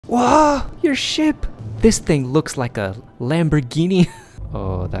Wow, your ship! This thing looks like a Lamborghini.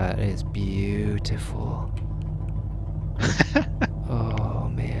 Oh, that is beautiful.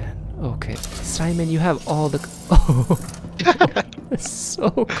 Oh man. Okay, Simon, you have all the. Oh, that's so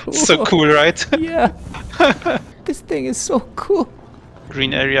cool. So cool, right? Yeah. This thing is so cool.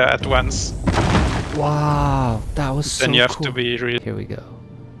 Green area at once. Wow, that was so cool. Then you have to be real. Here we go.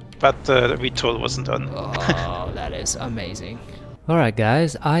 But the VTOL wasn't on. Oh, that is amazing. Alright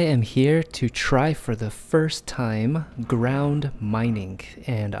guys, I am here to try for the first time ground mining,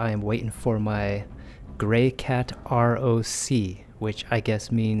 and I am waiting for my Greycat ROC, which I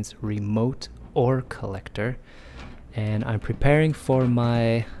guess means remote ore collector, and I'm preparing for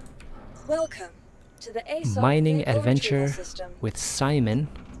my Welcome to the ASOC mining vehicle adventure retrieval system. with Simon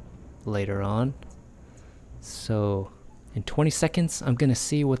later on. So in 20 seconds I'm gonna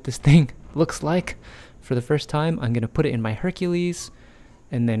see what this thing looks like for the first time. I'm gonna put it in my Hercules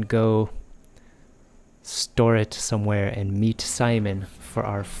and then go store it somewhere and meet Simon for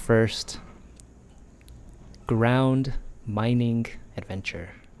our first ground mining adventure.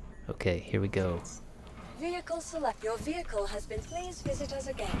 Okay, here we go. Vehicle select. Your vehicle has been. Please visit us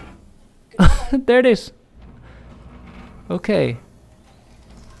again. There it is. Okay.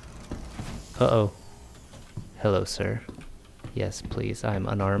 Uh-oh. Hello, sir. Yes, please. I'm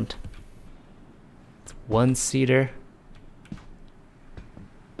unarmed. It's one-seater.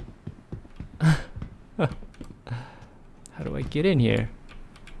 How do I get in here?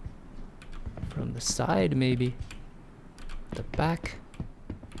 From the side, maybe? The back?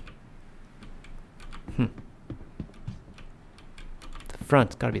 The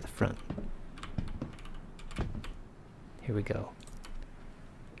front. Gotta be the front. Here we go.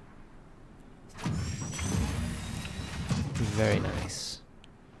 Very nice.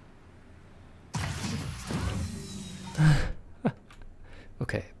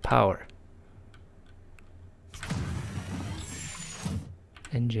 Okay, power.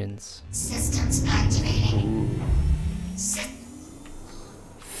 Engines. Systems activating.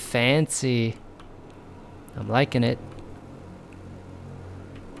 Fancy. I'm liking it.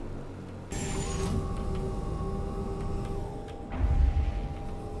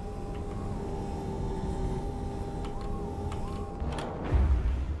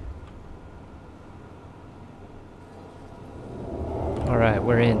 Alright,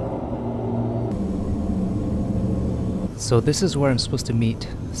 we're in. So this is where I'm supposed to meet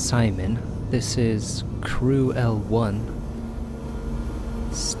Simon. This is Crew L1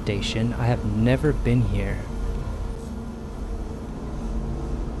 station. I have never been here.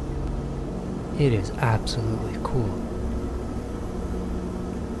 It is absolutely cool.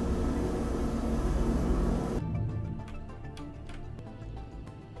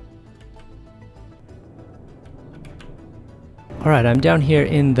 Alright, I'm down here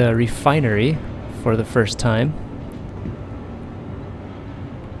in the refinery for the first time.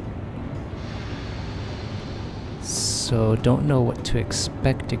 So don't know what to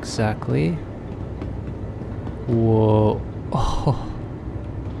expect exactly. Whoa. Oh.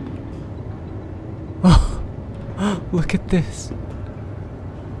 Look at this.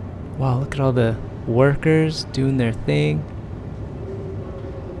 Wow, look at all the workers doing their thing.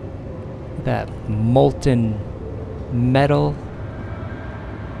 That molten metal.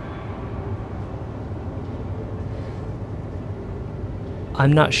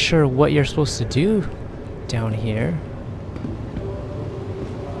 I'm not sure what you're supposed to do down here.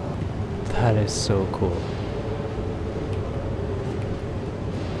 That is so cool.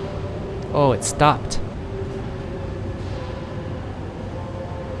 Oh, it stopped.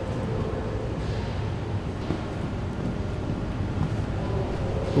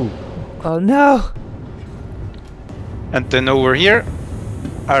 Ooh. Oh no! And then over here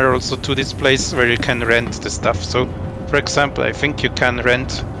are also two displays where you can rent the stuff. So, for example, I think you can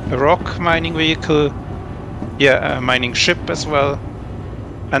rent a rock mining vehicle, yeah, a mining ship as well,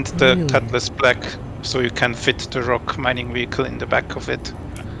 and the Really? Cutlass Black, so you can fit the rock mining vehicle in the back of it.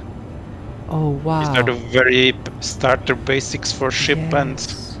 Oh wow. These are the very starter basics for ship and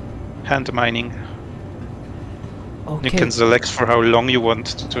Yes. hand mining. Okay. You can select for how long you want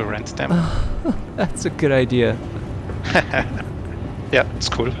to rent them. That's a good idea. Yeah, it's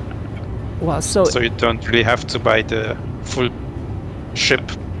cool. Wow, so So you don't really have to buy the full ship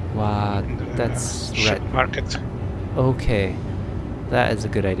wow, in the that's ship right. market. Okay. That is a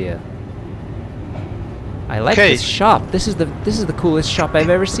good idea. I like Okay. this shop. This is the coolest shop I've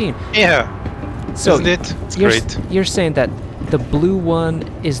ever seen. Yeah, So isn't it? It's you're, great. You're saying that the blue one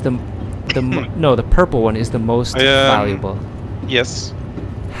is no, the purple one is the most valuable. Yes.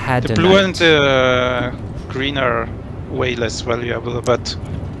 Had The blue and the green are way less valuable, but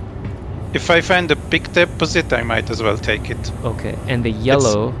if I find a big deposit, I might as well take it. Okay, and the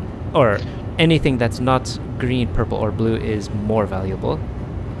yellow, or anything that's not green, purple, or blue is more valuable.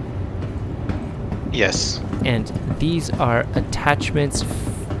 Yes. And these are attachments,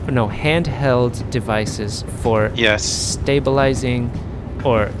 no, handheld devices for Yes. stabilizing,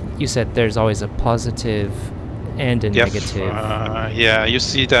 or you said there's always a positive and a negative. Yeah, you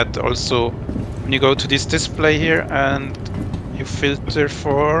see that also when you go to this display here and you filter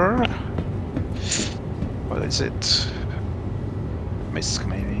for, what is it? MISC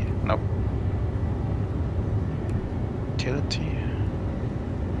maybe? No. Utility.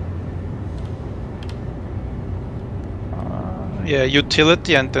 Yeah,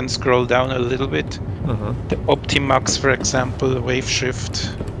 utility, and then scroll down a little bit. The Optimax, for example, wave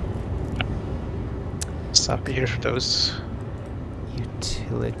shift. Up here, those.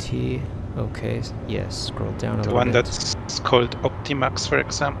 Utility. Okay, yes, scroll down a The little one bit. that's called Optimax, for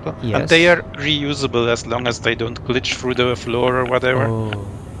example. Yes. And they are reusable as long as they don't glitch through the floor or whatever.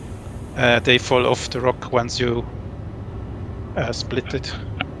 Oh. They fall off the rock once you split it.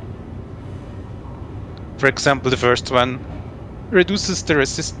 For example, the first one reduces the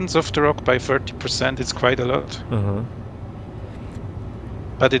resistance of the rock by 30%. It's quite a lot.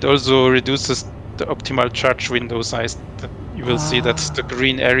 But it also reduces the optimal charge window size. You will see that's the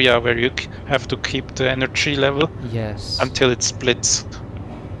green area where you have to keep the energy level until it splits.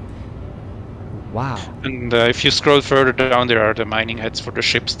 Wow. And if you scroll further down, there are the mining heads for the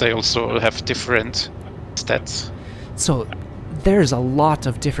ships. They also have different stats. So there's a lot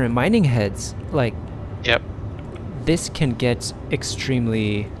of different mining heads. Like, yep. This can get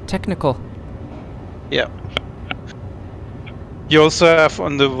extremely technical. Yeah. You also have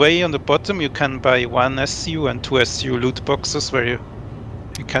on the way on the bottom, you can buy 1 SU and 2 SU loot boxes where you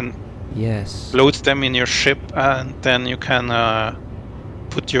can load them in your ship, and then you can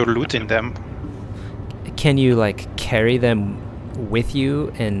put your loot in them. Can you like carry them with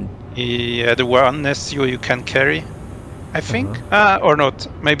you? And yeah, the 1 SU you can carry, I think, or not.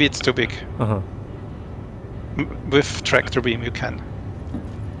 Maybe it's too big. With tractor beam you can.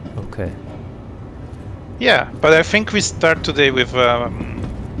 Okay. Yeah, but I think we start today with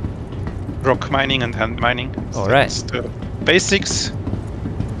rock mining and hand mining. All right. That's the basics.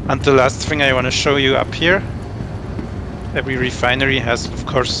 And the last thing I want to show you up here. Every refinery has, of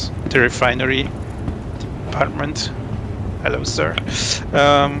course, the refinery department. Hello, sir.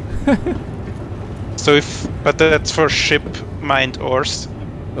 But that's for ship mined ores.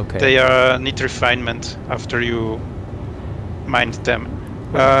 Okay. They need refinement after you mined them.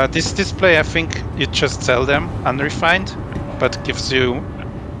 This display, I think you just sell them unrefined, but gives you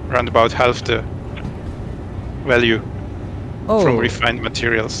around about half the value from refined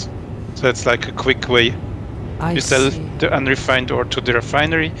materials. So it's like a quick way. You sell the unrefined ore to the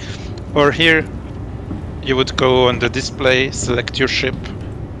refinery, or here you would go on the display, select your ship,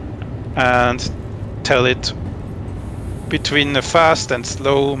 and tell it between a fast and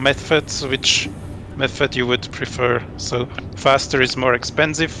slow methods, which method you would prefer. So faster is more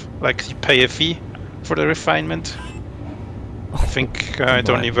expensive, like you pay a fee for the refinement. I think it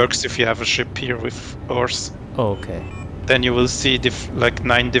only works if you have a ship here with ores. Okay. Then you will see like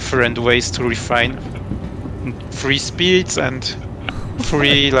 9 different ways to refine. 3 speeds and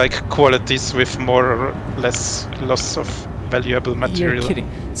 3 like qualities with more or less loss of valuable material. You're kidding.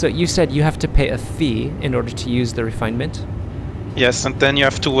 So you said you have to pay a fee in order to use the refinement? Yes, and then you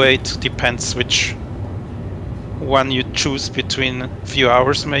have to wait. Depends which one you choose between a few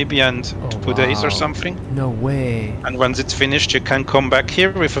hours maybe and 2 days or something. No way. And once it's finished, you can come back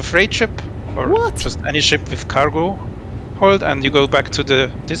here with a freight ship or just any ship with cargo hold, and you go back to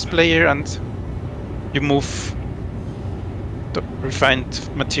the display here and you move the refined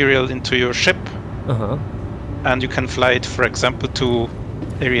material into your ship. And you can fly it, for example, to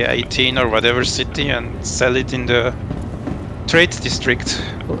area 18 or whatever city and sell it in the trade district.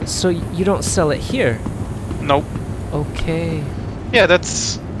 So you don't sell it here? No. Okay. Yeah,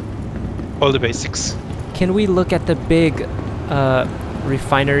 that's all the basics. Can we look at the big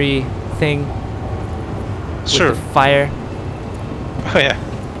refinery thing? Sure. With the fire? Oh yeah.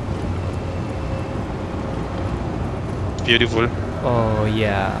 Beautiful. Oh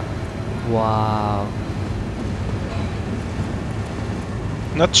yeah. Wow.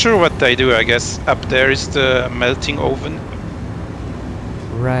 Not sure what they do, I guess. Up there is the melting oven.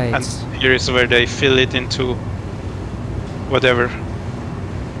 Right. And here is where they fill it into whatever.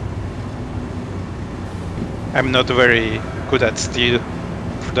 I'm not very good at steel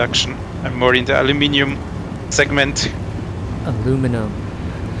production. I'm more in the aluminium segment. Aluminum.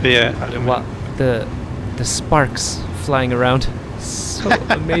 Yeah, aluminum. Wow. The sparks flying around. So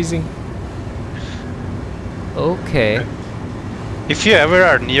amazing. Okay. If you ever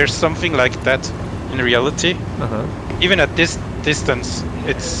are near something like that in reality, Uh-huh. even at this distance,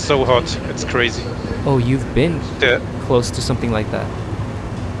 it's so hot. It's crazy. Oh, you've been The close to something like that.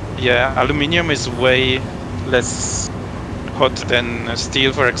 Yeah, aluminium is way less hot than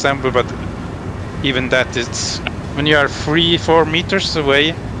steel, for example, but even that, it's when you are 3-4 meters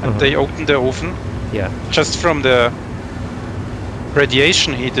away and they open the oven, Yeah. just from the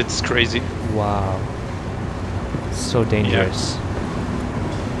radiation heat, it's crazy. Wow. So dangerous.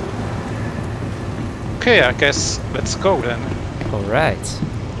 Okay, I guess let's go then. All right.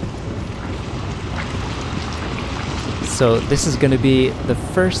 So this is going to be the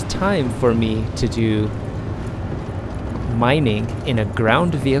first time for me to do mining in a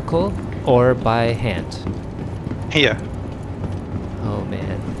ground vehicle or by hand. Yeah. Oh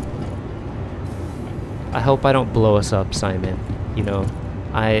man. I hope I don't blow us up, Simon. You know,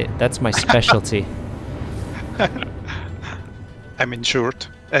 that's my specialty. I'm insured.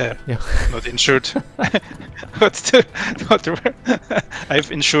 Yeah. Not insured. What's the word? I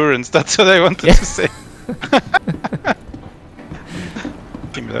have insurance, that's what I wanted to say.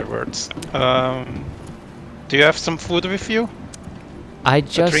 Similar words. Do you have some food with you? I A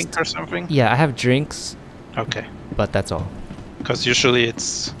just drink or something? Yeah, I have drinks, Okay. but that's all. Because usually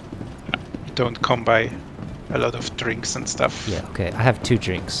it's you don't come by a lot of drinks and stuff. Yeah, okay. I have 2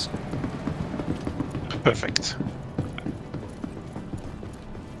 drinks. Perfect.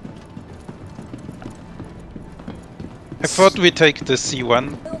 I thought we take the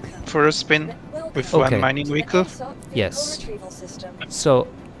C1 for a spin with Okay. one mining vehicle. Yes. Retrieval system. So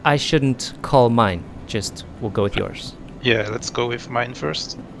I shouldn't call mine. Just we'll go with yours. Yeah, let's go with mine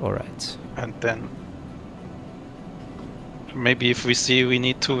first, All right. and then maybe if we see we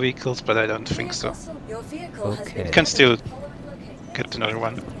need 2 vehicles, but I don't think so. Your vehicle has Okay. been Can still following location. get another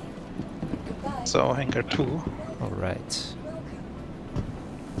one. Goodbye. So hangar 2. All right.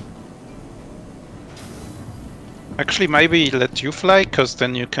 Actually, maybe let you fly, because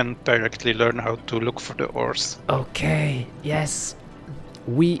then you can directly learn how to look for the ores. Okay. Yes.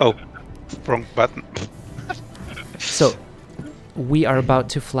 We Oh, wrong button. So we are about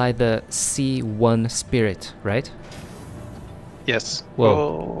to fly the C1 Spirit, right? Yes. Whoa.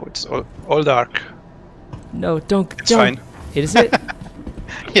 Oh, it's all dark. No, don't. It's don't. fine. Is it?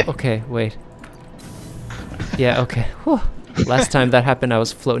 Yeah. Okay, wait. Yeah, okay. Whew. Last time that happened, I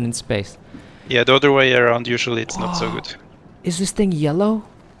was floating in space. Yeah, the other way around, usually it's not so good. Is this thing yellow?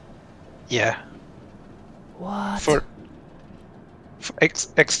 Yeah. What? For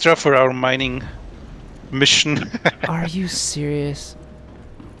extra for our mining mission. Are you serious?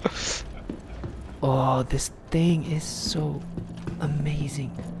 Oh, this thing is so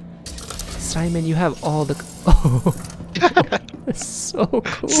amazing. Simon, you have all the... Oh, that's so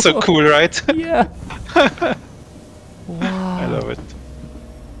cool. So cool, right? Yeah. Wow. I love it.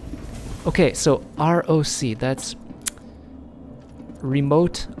 Okay, so ROC, that's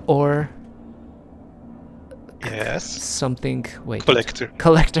remote or Yes. something. Wait. Collector.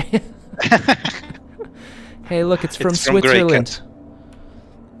 Collector. Hey, look, it's from It's from Switzerland.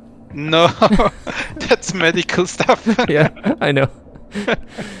 Greycat. No, that's medical stuff. Yeah, I know.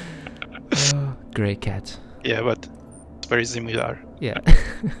 Oh, Greycat. Yeah, but it's very similar. Yeah.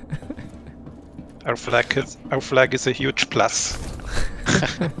 Our flag is a huge plus.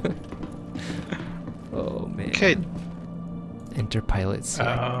 Oh man. Okay. Enter pilot seat.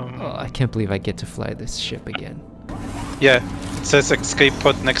 Oh, I can't believe I get to fly this ship again. Yeah, it says escape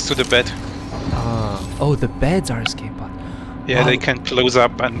pod next to the bed. Oh, the beds are escape pod. Yeah, Wow. they can close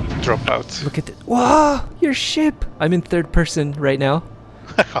up and drop out. Look at it. Wow, your ship. I'm in third person right now.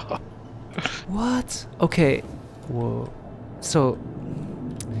 What? Okay. Whoa. So,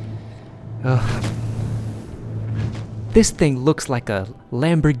 this thing looks like a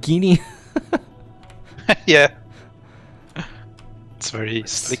Lamborghini. Yeah. It's very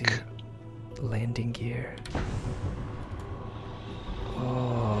Let's slick. see. Landing gear.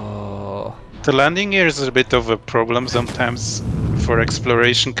 Oh. The landing gear is a bit of a problem sometimes for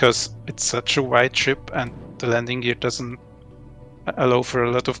exploration because it's such a wide ship and the landing gear doesn't allow for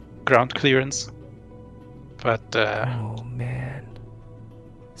a lot of ground clearance. But Oh man.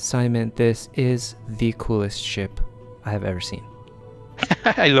 Simon, this is the coolest ship I have ever seen.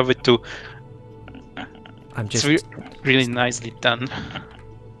 I love it too. I'm It's just really nicely done.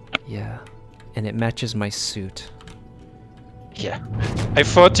 yeah. And it matches my suit. Yeah. I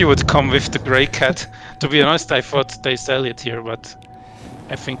thought you would come with the Greycat. To be honest, I thought they sell it here, but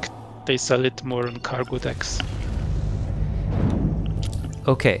I think they sell it more on cargo decks.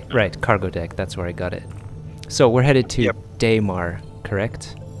 Okay, right, cargo deck, that's where I got it. So we're headed to Yep. Daymar,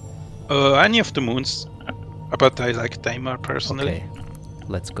 correct? Any of the moons. But I like Daimar personally. Okay,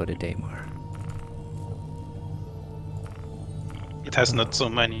 let's go to Daimar. It has not so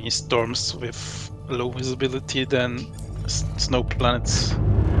many storms with low visibility than snow planets.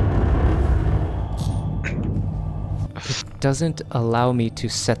 It doesn't allow me to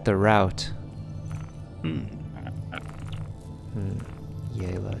set the route.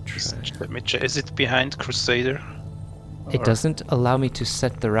 Yela Track. Let me check. Is it behind Crusader? It doesn't allow me to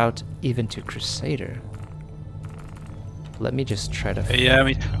set the route even to Crusader. Let me just try to. Yeah, I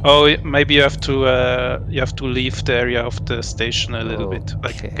mean, maybe you have to leave the area of the station a little bit,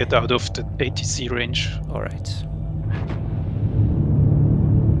 like Okay. get out of the ATC range. All right.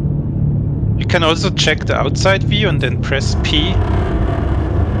 You can also check the outside view and then press P.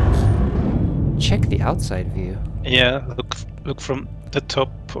 Check the outside view. Yeah, look from the top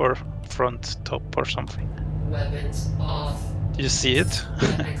or front top or something. Weapons off. Do you see it?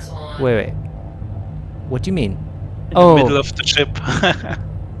 Weapons on. Wait. What do you mean? In the middle of the ship.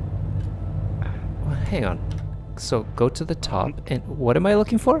 Well, hang on. So go to the top, and what am I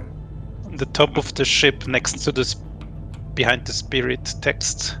looking for? The top of the ship next to the behind the spirit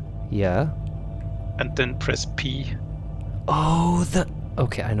text, Yeah. and then press P. Oh,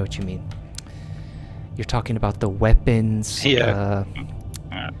 okay, I know what you mean. You're talking about the weapons. Yeah.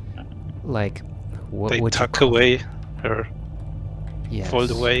 Like, what They would you tuck call away or Yes.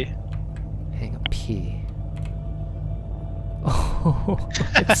 fold away. Hang on, P. Oh,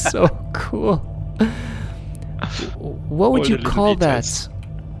 it's so cool. What would All you the little call details. that?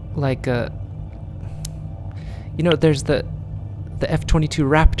 Like you know, there's the F-22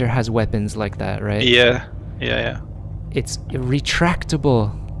 Raptor has weapons like that, right? Yeah. It's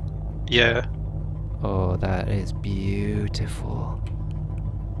retractable. Yeah. Oh, that is beautiful.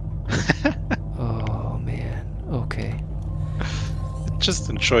 Oh man. Okay. Just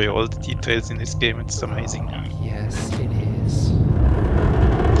enjoy all the details in this game. It's amazing. Yes, it is.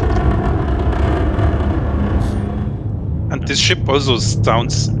 And this ship also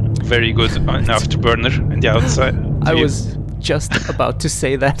sounds very good on Afterburner in the outside. I view. was just about to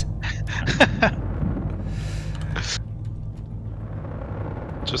say that.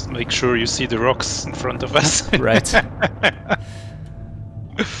 Just make sure you see the rocks in front of us. Right.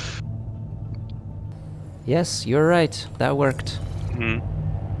 Yes, you're right. That worked. Mm.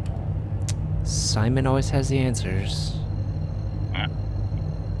 Simon always has the answers.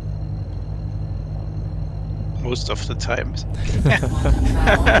 Most of the time.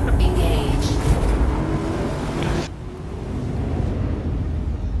 Travel engaged.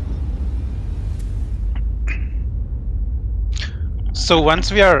 So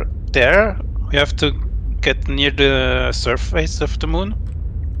once we are there, we have to get near the surface of the moon.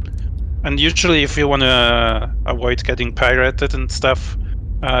 And usually if you want to avoid getting pirated and stuff,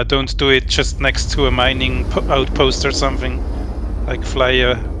 don't do it just next to a mining outpost or something. Like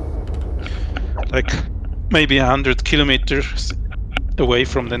fly like maybe 100 kilometers away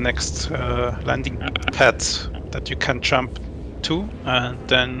from the next landing pad that you can jump to, and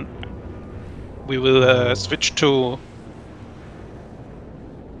then we will switch to.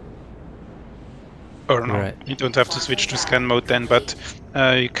 Or no, Right. you don't have to switch to scan mode then, but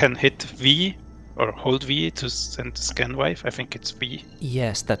you can hit V or hold V to send the scan wave. I think it's V.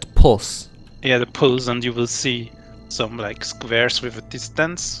 Yes, that pulse. Yeah, the pulse, and you will see some like squares with a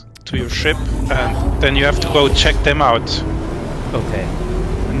distance to your ship, and then you have to go check them out. Okay.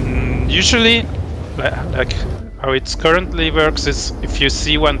 Usually, like how it currently works is if you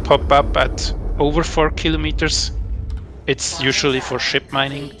see one pop up at over 4 kilometers, it's usually for ship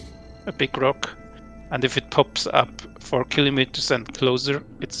mining, a big rock. And if it pops up 4 kilometers and closer,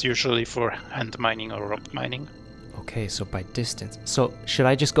 it's usually for hand mining or rock mining. Okay, so by distance. So should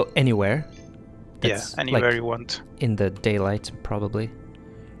I just go anywhere? That's, Yeah, anywhere like, you want. in the daylight, probably.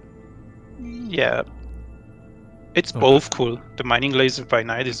 Yeah. It's Okay. both cool. The mining laser by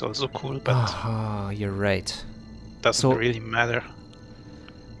night is also cool, but Ah, you're right. doesn't so- really matter.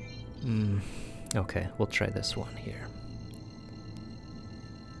 Okay, we'll try this one here.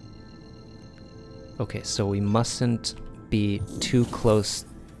 Okay, so we mustn't be too close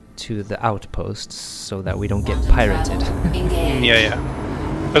to the outposts so that we don't get pirated. Engaged.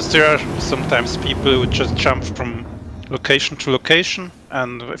 Yeah. Because there are sometimes people who just jump from location to location,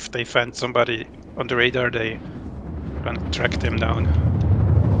 and if they find somebody on the radar, they gonna track them down.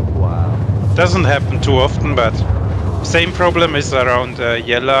 Wow. Doesn't happen too often, but same problem is around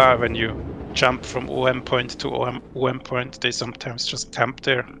Yela. When you jump from OM point to OM point, they sometimes just camp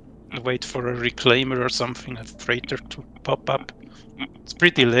there and wait for a reclaimer or something, a freighter to pop up. It's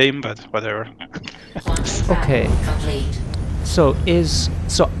pretty lame, but whatever. Launch travel Okay. complete. So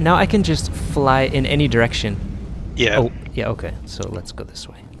now I can just fly in any direction. Yeah. Oh, yeah, okay. So let's go this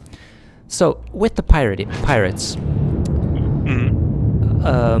way. So with the pirates,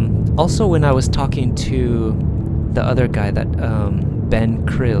 also when I was talking to the other guy, that Ben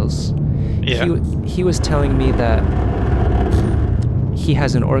Krills, Yeah. he was telling me that he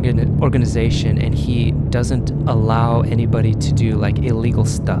has an organization and he doesn't allow anybody to do like illegal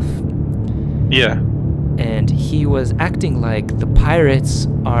stuff. Yeah. And he was acting like the pirates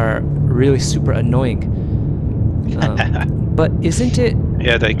are really super annoying. But isn't it?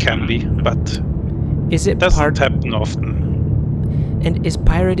 Yeah, they can be, but Is it doesn't happen often. And is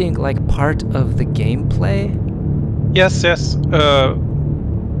pirating like part of the gameplay? Yes, yes.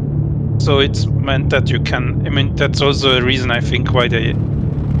 So it's meant that you can. I mean, that's also a reason I think why they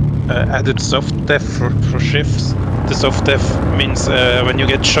added soft death for ships. The soft death means when you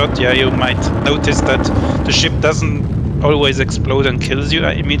get shot, yeah, you might notice that the ship doesn't always explode and kills you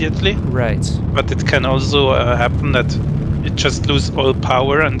immediately. Right. But it can also happen that it just loses all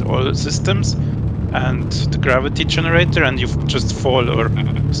power and all systems and the gravity generator, and you just fall or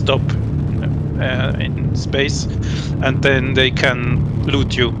stop in space, and then they can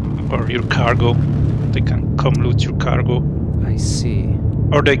loot you or your cargo. They can come loot your cargo. I see.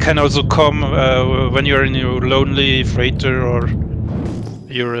 Or they can also come when you're in your lonely freighter or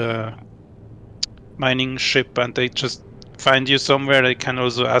your mining ship, and they just find you somewhere. They can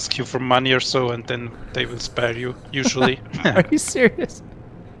also ask you for money or so, and then they will spare you, usually. Are you serious?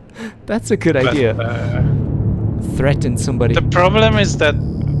 That's a good idea. Threaten somebody. The problem is that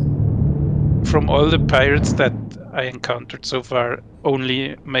from all the pirates that I encountered so far,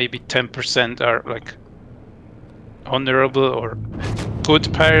 only maybe 10% are like honorable or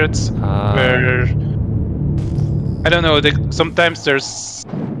good pirates. Where I don't know. Sometimes there's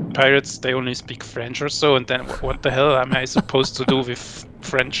pirates, they only speak French or so, and then what the hell am I supposed to do with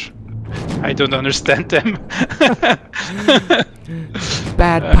French? I don't understand them.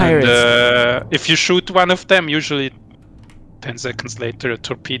 Bad pirates. And, if you shoot one of them, usually 10 seconds later a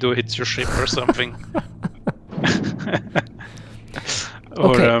torpedo hits your ship or something.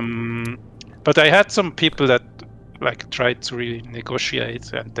 Or, okay. But I had some people that like tried to really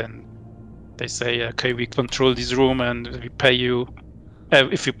negotiate, and then they say, okay, we control this room and we pay you.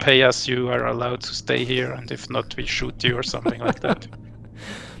 If you pay us, you are allowed to stay here, and if not, we shoot you or something like that.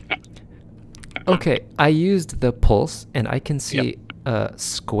 Okay, I used the pulse, and I can see a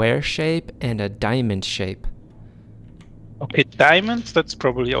square shape and a diamond shape. Okay, diamonds, that's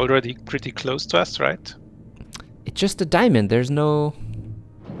probably already pretty close to us, right? It's just a diamond. There's no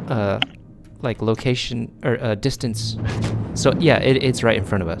like location or distance. So yeah, it's right in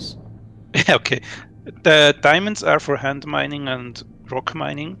front of us. Okay. The diamonds are for hand mining and rock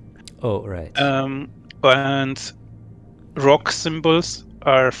mining. Oh, right. And rock symbols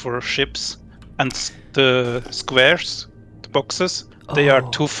are for ships, and the squares, the boxes, they are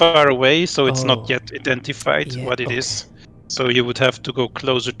too far away, so it's not yet identified what it is. So you would have to go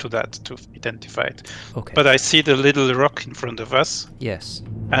closer to that to identify it. Okay. But I see the little rock in front of us. Yes.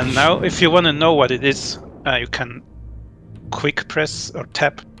 And now, if you want to know what it is, you can quick press or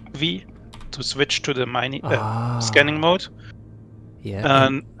tap V to switch to the mining scanning mode. Yeah.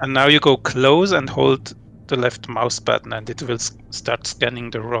 And now you go close and hold the left mouse button, and it will start scanning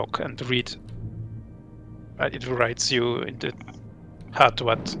the rock and read. It writes you in the HUD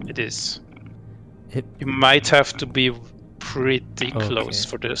what it is. You might have to be pretty close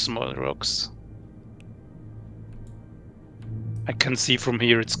for the small rocks. I can see from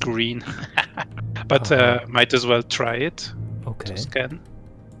here it's green, but might as well try it to scan.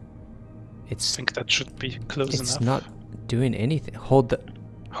 I think that should be close enough. It's not doing anything. Hold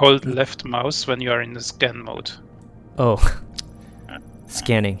left mouse when you are in the scan mode. Oh,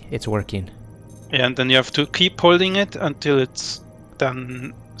 scanning. It's working. Yeah, and then you have to keep holding it until it's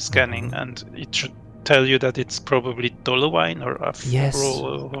done scanning, and it should tell you that it's probably dolomite or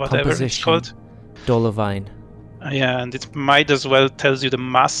or whatever it's called. Dolomite. Yeah, and it might as well tells you the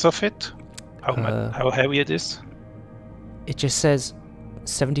mass of it, how heavy it is. It just says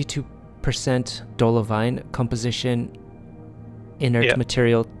 72% dolomite composition, inert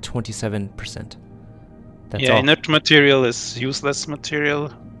material 27%. That's all. Inert material is useless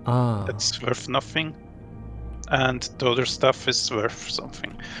material. That's worth nothing, and the other stuff is worth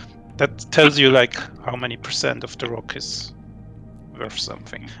something. That tells you like how many percent of the rock is worth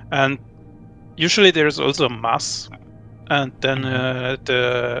something. And usually there's also a mass, and then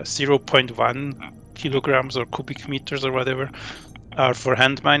the 0.1 kilograms or cubic meters or whatever are for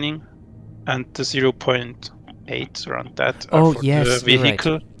hand mining, and the 0.8 around that are for the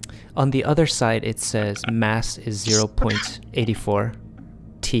vehicle. Right. On the other side, it says mass is 0.84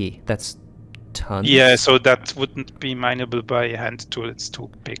 T. That's tons. Yeah, so that wouldn't be mineable by a hand tool. It's too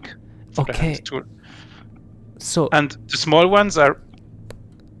big for the Okay. hand tool. So And the small ones are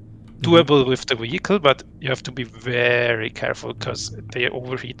doable with the vehicle, but you have to be very careful because they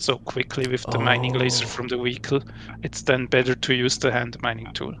overheat so quickly with the mining laser from the vehicle. It's then better to use the hand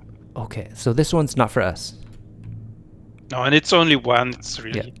mining tool. okay, so this one's not for us. No, and it's only one. It's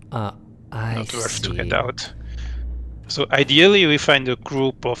really I not worth see. to get out. So ideally, we find a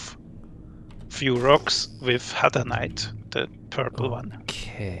group of few rocks with hadanite, the purple one.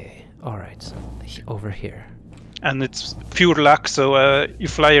 Okay, all right, so over here. And it's pure luck, so you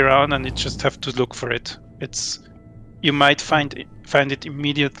fly around and you just have to look for it. You might find it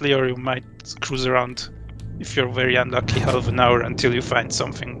immediately, or you might cruise around if you're very unlucky half an hour until you find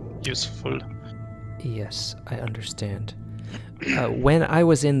something useful. Yes, I understand. When I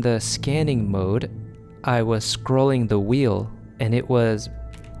was in the scanning mode, I was scrolling the wheel and it was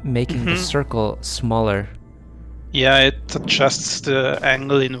making the circle smaller. Yeah, it adjusts the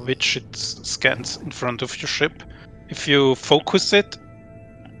angle in which it scans in front of your ship. If you focus it,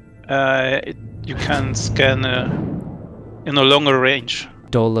 you can scan in a longer range.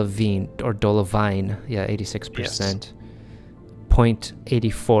 Dolavine or Dolavine, yeah, 86%.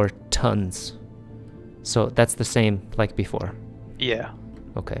 0.84 tons. So that's the same like before. Yeah.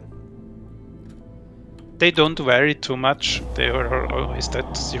 Okay. They don't vary too much. They are always at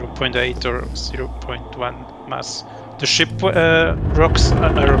 0.8 or 0.1 mass. The ship rocks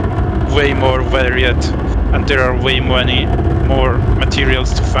are way more varied, and there are way many more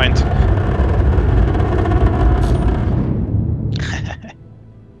materials to find.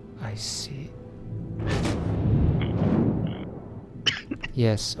 I see.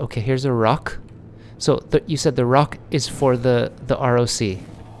 Yes, okay, here's a rock. So you said the rock is for the ROC.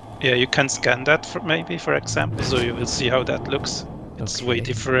 Yeah, you can scan that maybe, for example, so you will see how that looks. It's way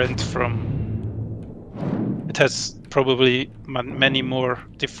different from... It has probably many more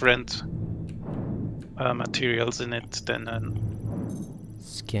different materials in it than a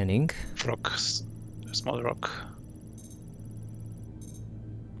Scanning. rock, a small rock.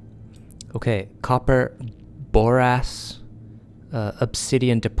 Okay, copper boras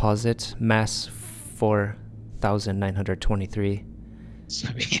obsidian deposit, mass 4,923. So,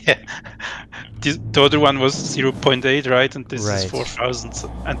 yeah, the other one was 0.8, right? And this is 4,000,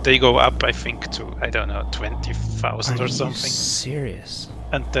 and they go up, I think, to, I don't know, 20,000 or something. Serious?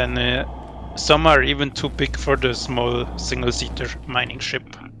 And then some are even too big for the small single-seater mining ship.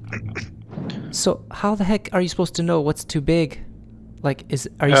 So how the heck are you supposed to know what's too big? Like,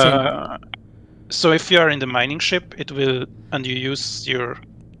 are you saying? So if you are in the mining ship, it will, and you use your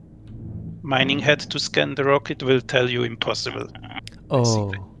mining head to scan the rock, it will tell you impossible.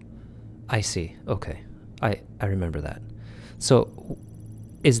 Oh, I see. Okay, I remember that. So,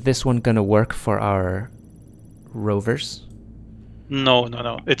 is this one gonna work for our rovers? No.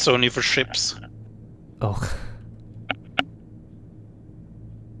 It's only for ships. Oh.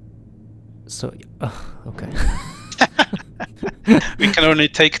 So, okay. We can only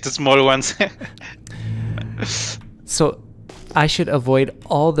take the small ones. So, I should avoid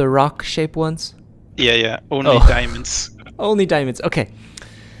all the rock-shaped ones? Yeah. Only diamonds. Only diamonds. Okay.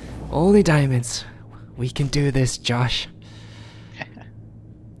 Only diamonds. We can do this, Josh.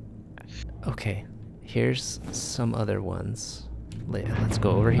 Okay. Here's some other ones. Let's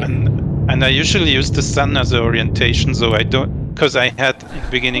go over here. And I usually use the sun as an orientation, so I don't, because I had in the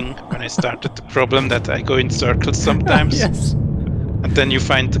beginning when I started the problem that I go in circles sometimes. Yes. And then you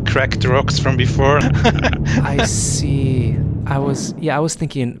find the cracked rocks from before. I see. I was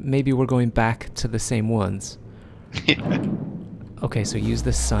thinking maybe we're going back to the same ones. Yeah. Okay, so use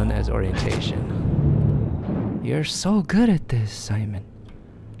the sun as orientation. You're so good at this, Simon.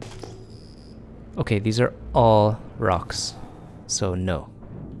 Okay, these are all rocks, so no.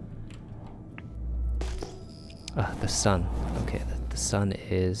 The sun. Okay, the sun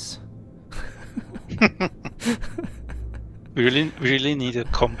is... We really need a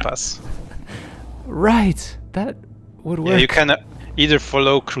compass. Right, that would work. Yeah, you can either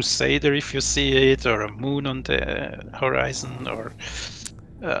follow Crusader if you see it, or a moon on the horizon, or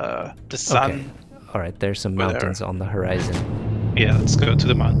the sun. Okay. All right, there's some mountains on the horizon. Yeah, let's go to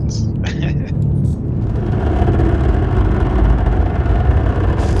the mountains.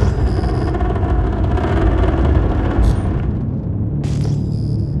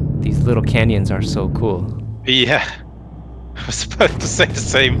 These little canyons are so cool. Yeah, I was about to say the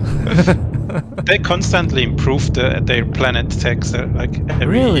same. They constantly improve their planet tech. So like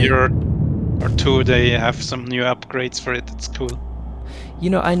every year or two, they have some new upgrades for it. It's cool. You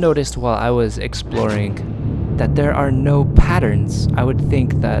know, I noticed while I was exploring that there are no patterns. I would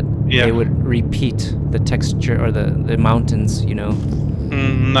think that Yeah. they would repeat the texture or the mountains, you know.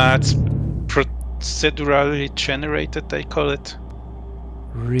 Nah, it's procedurally generated, they call it.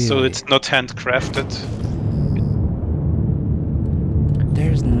 Really? So it's not handcrafted.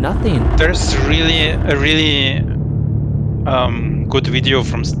 There's nothing. There's really a really good video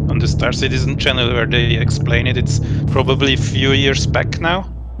from on the Star Citizen channel where they explain it. It's probably a few years back now,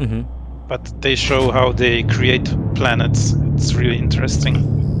 but they show how they create planets. It's really interesting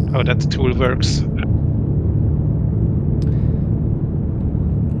how that tool works.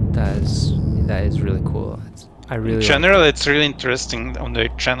 That is really cool. In general, it's really interesting. On their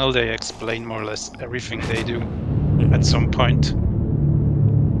channel, they explain more or less everything they do at some point.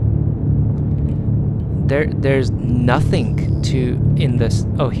 There's nothing in this.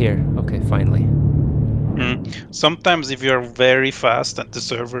 Oh, here. Okay, finally. Sometimes if you're very fast and the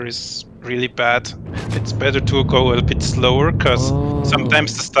server is really bad, it's better to go a bit slower, because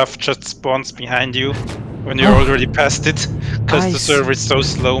sometimes the stuff just spawns behind you when you're already past it, because the server is so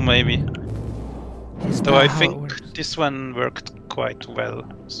slow maybe. So I think this one worked quite well.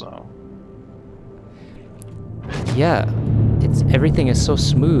 So yeah, everything is so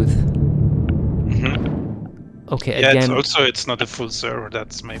smooth. Okay, yeah, again. It's not a full server.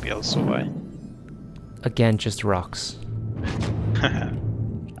 That's maybe also why. Again, just rocks.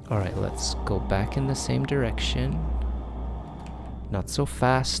 Alright, let's go back in the same direction. Not so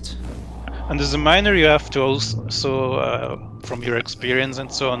fast. And as a miner, you have to also, from your experience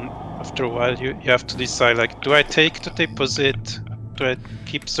and so on, after a while, you have to decide, like, do I take the deposit? Do I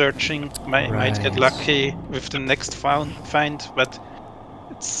keep searching? Might get lucky with the next find, but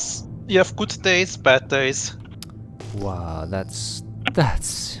you have good days, bad days. Wow, that's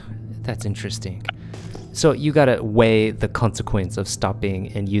interesting. So you gotta weigh the consequence of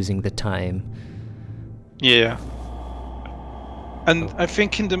stopping and using the time. Yeah. And I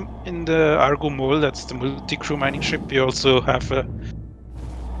think in the Argo Mole, that's the multi-crew mining ship, you also have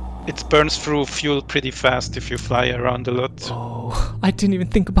it burns through fuel pretty fast if you fly around a lot. Oh, I didn't even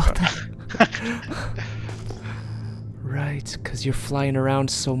think about that. Right, because you're flying around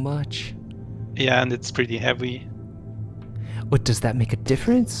so much. Yeah, and it's pretty heavy. What, does that make a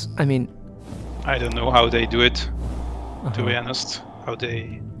difference? I mean, I don't know how they do it, to be honest. How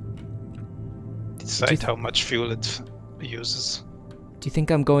they decide how much fuel it uses. Do you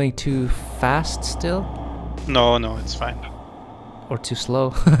think I'm going too fast still? No, it's fine. Or too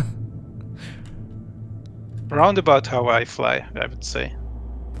slow? Round about how I fly, I would say.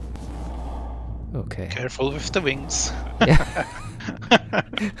 Okay. Careful with the wings. Yeah.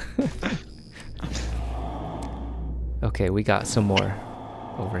 Okay, we got some more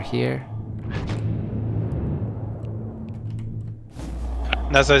over here.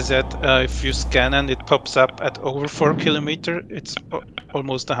 And as I said, if you scan and it pops up at over 4 kilometers, it's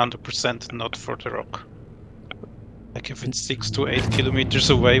almost 100% not for the rock. Like if it's 6 to 8 kilometers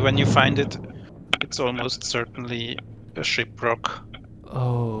away when you find it, it's almost certainly a ship rock.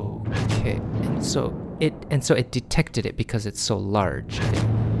 Oh, okay. And so it detected it because it's so large.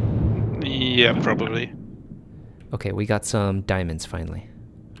 Yeah, probably. Okay, we got some diamonds finally.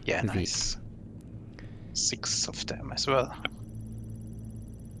 Yeah, nice. 6 of them as well.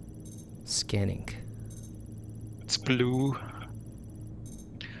 Scanning. It's blue.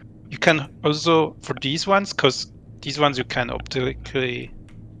 You can also, for these ones, because these ones you can optically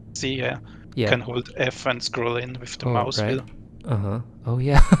see, you can hold F and scroll in with the mouse wheel. Oh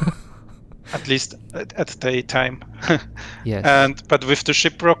yeah. At least at daytime. Yes. But with the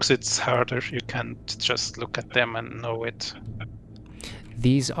ship rocks, it's harder. You can't just look at them and know it.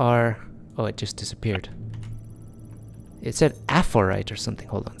 These are... Oh, it just disappeared. It said aphorite or something.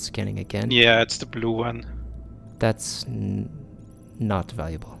 Hold on, scanning again. Yeah, it's the blue one. That's not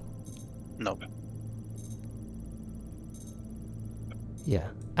valuable. No. Yeah,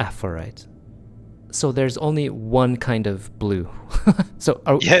 aphorite. So there's only one kind of blue. So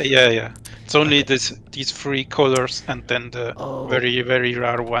yeah. It's only these 3 colors, and then the very, very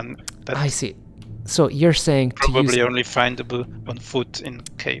rare one. That I see. So you're saying probably only findable on foot in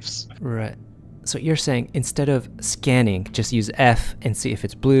caves. Right. So you're saying instead of scanning, just use F and see if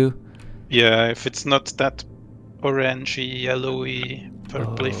it's blue. Yeah, if it's not that orangey, yellowy,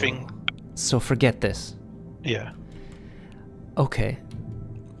 purpley thing. So forget this. Yeah. Okay.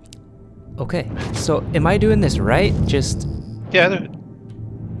 Okay. So am I doing this right? Just... Yeah,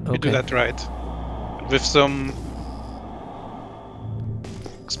 you do that right. With some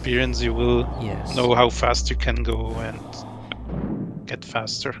experience, you will know how fast you can go and get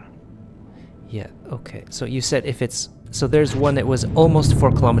faster. Yeah, okay. So you said if it's... So there's one that was almost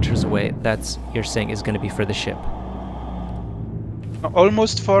 4 kilometers away. That's, you're saying, is going to be for the ship.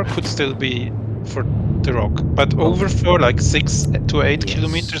 Almost 4 could still be for the rock, but over 4, like 6 to 8 Yes.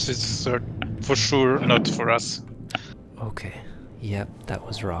 kilometers, is for sure not for us. Okay. Yep, that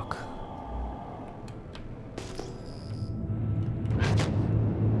was rock.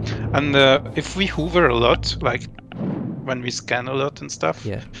 And if we hover a lot, like when we scan a lot and stuff,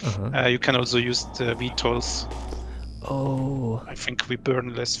 Yeah. you can also use the VTOLs. Oh. I think we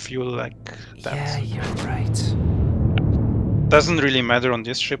burn less fuel like that. Yeah, you're right. Doesn't really matter on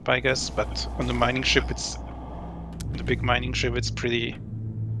this ship, I guess, but on the mining ship, the big mining ship, it's pretty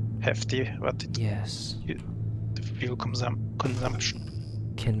hefty. But Yes. the fuel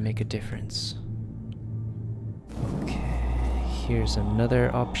consumption Can make a difference. Okay. Here's another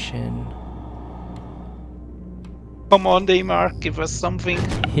option. Come on, Daymar, give us something.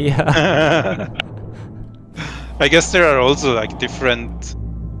 Yeah. I guess there are also like different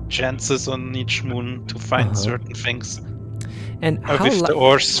chances on each moon to find certain things. And how With the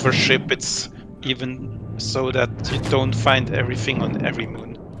ores for ship, it's even so that you don't find everything on every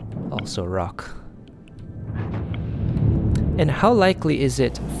moon. also rock. And how likely is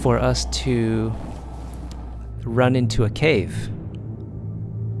it for us to run into a cave?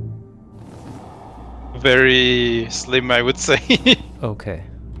 Very slim, I would say. Okay.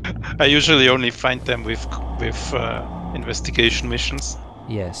 I usually only find them with investigation missions.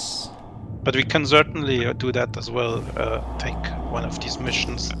 Yes. But we can certainly do that as well. Take one of these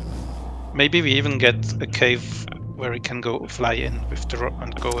missions. Maybe we even get a cave where we can go fly in with the rock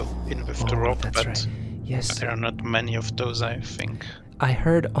and go in with the rock. That's But right. Yes. there are not many of those, I think. I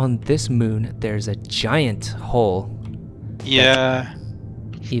heard on this moon there's a giant hole. Yeah.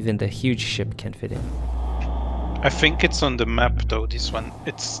 Even the huge ship can fit in. I think it's on the map though, this one.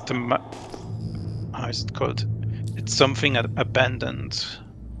 It's the map. How is it called? It's something abandoned.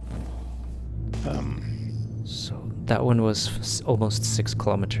 So that one was almost 6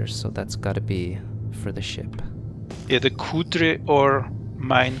 kilometers, so that's got to be for the ship. Yeah, the Kudre or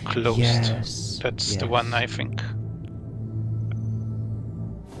mine closed. Yes. That's the one, I think.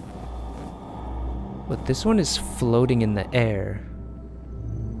 But this one is floating in the air.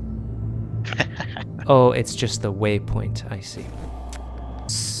 Oh, it's just the waypoint, I see.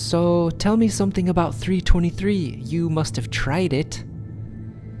 So tell me something about 323. You must have tried it.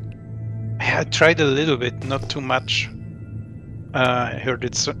 I tried a little bit, not too much. I heard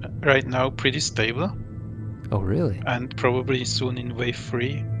it's right now pretty stable. Oh, really? And probably soon in wave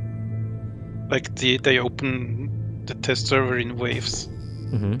 3. Like they open the test server in waves.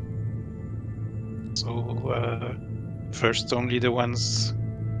 Mm-hmm. So first only the ones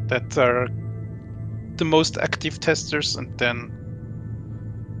that are the most active testers, and then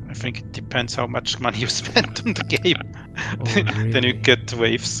I think it depends how much money you spend on the game. Oh, Then you really? get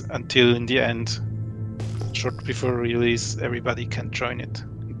waves until in the end, short before release, everybody can join it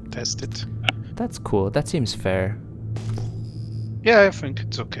and test it. That's cool. That seems fair. Yeah, I think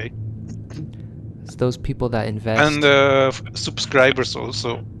it's okay. It's those people that invest. And subscribers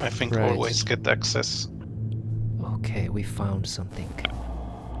also, I think, Right. always get access. Okay, we found something.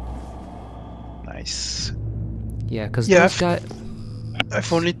 Nice. Yeah, because Yeah, those guys...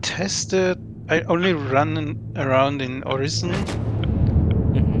 I've only tested. I only run around in Horizon.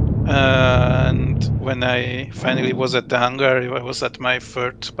 Mhm. And when I finally was at the hangar, I was at my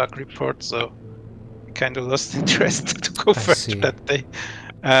third bug report, so I kind of lost interest to go further see. that day.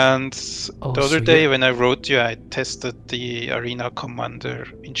 And Oh, the other so day you're- when I wrote you, I tested the Arena Commander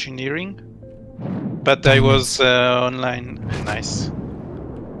Engineering, but I was online. Nice.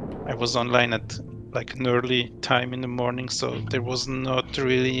 I was online at like an early time in the morning, so there was not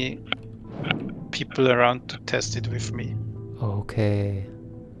really people around to test it with me. Okay.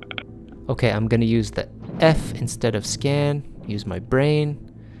 Okay, I'm gonna use the F instead of scan. Use my brain.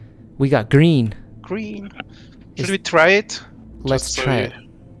 We got green. Green. Is- Should we try it? Let's Just so try you it.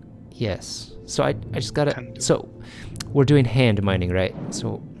 Yes. So I just gotta... can do- So we're doing hand mining, right?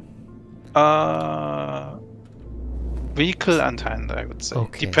 So Vehicle and hand, I would say.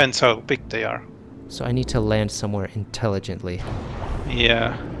 Okay. Depends how big they are. so I need to land somewhere intelligently.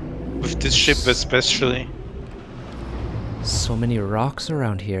 Yeah. With this ship especially. So many rocks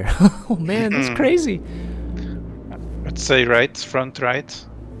around here. Oh man, that's Mhm. crazy. Let's say right, front right.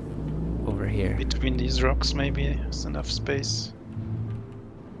 Over here. Between these rocks maybe there's enough space.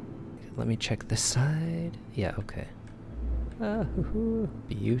 Let me check this side. Yeah, okay. Ah,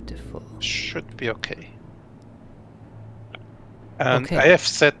 beautiful. Should be okay. And Okay. I have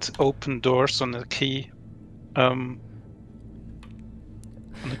set open doors on the key.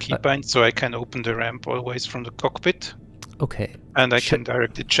 on the keybind, so I can open the ramp always from the cockpit. Okay. And I can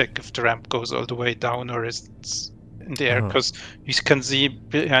directly check if the ramp goes all the way down or is it's in the air, because you can see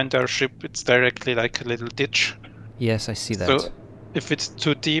behind our ship it's directly like a little ditch. Yes, I see that. So if it's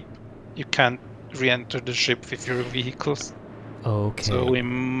too deep, you can't re-enter the ship with your vehicles. Okay. So we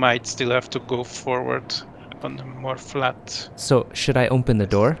might still have to go forward on a more flat. So should I open the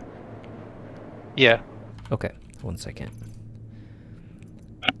door? Yeah. Okay, 1 second.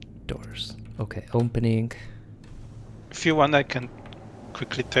 Doors. Okay, opening. If you want, I can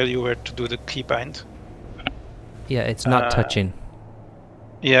quickly tell you where to do the keybind. Yeah, it's not touching.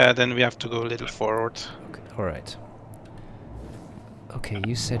 Yeah, then we have to go a little forward. Okay, alright. Okay,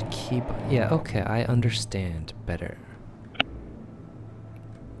 you said key. Yeah, okay, I understand better.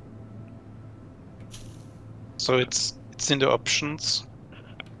 So it's in the options.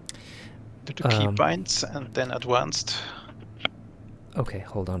 Do the keybinds and then advanced. Okay,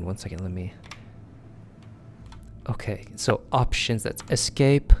 hold on 1 second, let me... Okay, so options, that's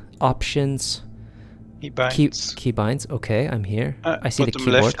escape, options, Keybinds. keybinds, okay, I'm here. I see the bottom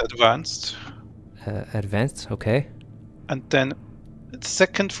keyboard. left, advanced. Advanced, okay. And then the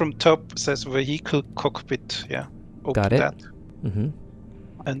second from top says vehicle cockpit. Yeah, open Got it. that. Mm-hmm.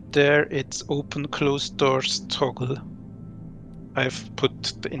 And there it's open close doors toggle. I've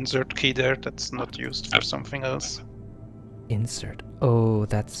put the insert key there. That's not used for something else. Insert. Oh,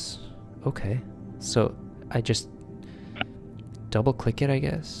 that's... Okay. So I just double click it, I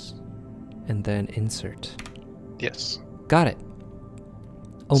guess. And then insert. Yes. Got it.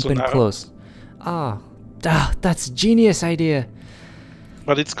 Open, now- close. That's genius idea.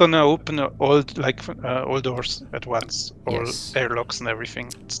 But it's gonna open all doors at once, all Yes. airlocks and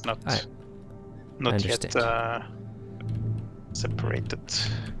everything. It's not I yet separated.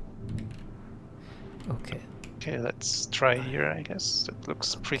 Okay. Okay, let's try here. I guess it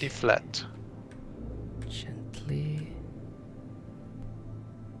looks pretty flat. Gently.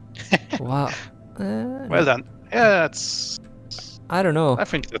 Wow. Well done. Yeah, it's. I don't know. I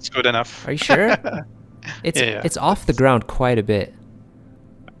think that's good enough. Are you sure? Yeah. It's off the ground quite a bit.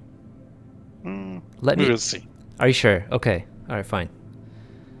 Let me. We'll see. Are you sure? Okay. All right. Fine.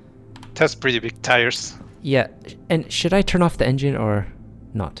 It has pretty big tires. Yeah. And should I turn off the engine or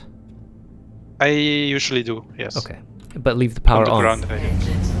not? I usually do. Yes. Okay. But leave the power on the on. ground.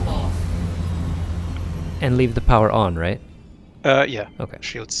 Engines off. And leave the power on, right? Yeah. Okay.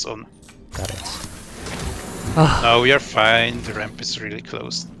 Shields on. Got it. No, we are fine. The ramp is really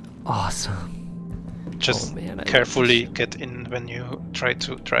close. Awesome. Just Oh, man, I carefully get in when you try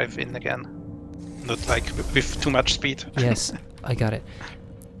to drive in again. Not like with too much speed. Yes, I got it.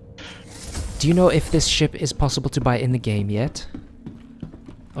 Do you know if this ship is possible to buy in the game yet?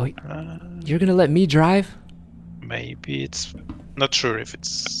 Oh, you're gonna let me drive? Maybe it's... Not sure if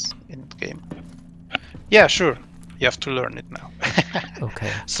it's in the game. Yeah, sure. You have to learn it now.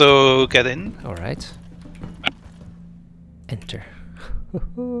 Okay. So get in. Alright. Enter.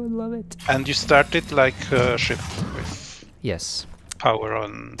 Love it. And you start it like a ship with Yes. power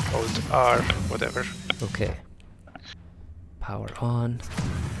on, hold R, whatever. Okay. Power on.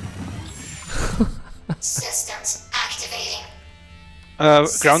 Systems activating.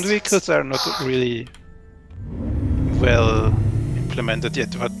 Ground vehicles are not really well implemented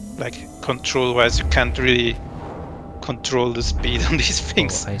yet, but like control-wise, you can't really control the speed on these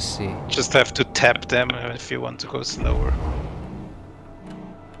things. Oh, I see. Just have to tap them if you want to go slower.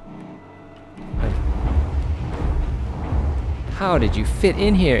 How did you fit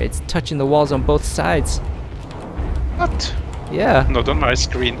in here? It's touching the walls on both sides. What? Yeah. Not on my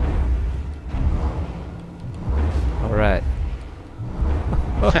screen. Alright.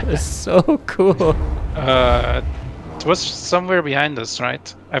 It's so cool. It was somewhere behind us,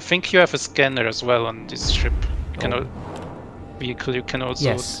 right? I think you have a scanner as well on this ship. You can vehicle. You can also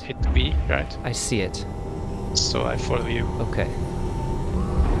Yes. hit B, right? I see it. So I follow you. Okay.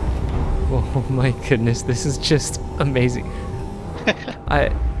 Oh my goodness, this is just amazing.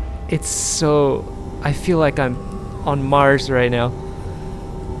 It's so... I feel like I'm on Mars right now.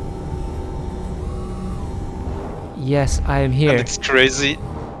 Yes, I am here. And it's crazy.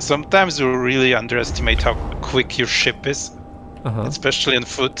 Sometimes you really underestimate how quick your ship is, especially on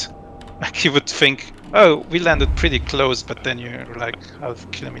foot. Like you would think, oh, we landed pretty close, but then you're like half a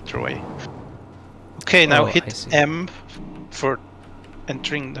kilometer away. Okay, now hit M for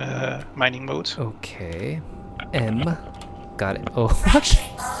entering the mining mode. Okay. M. Got it. Oh,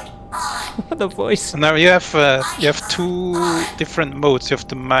 what? The voice. And now you have two different modes. You have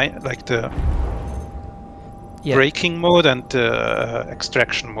the Yeah. breaking mode and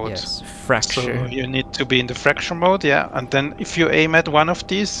extraction mode. Yes, fracture. So you need to be in the fracture mode, yeah. And then if you aim at one of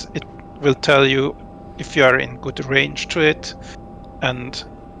these, it will tell you if you are in good range to it, and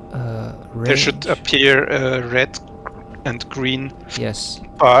there should Range. appear a red and green Yes.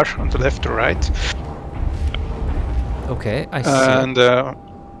 bar on the left or right. Okay, I see.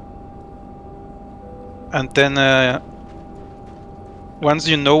 And then once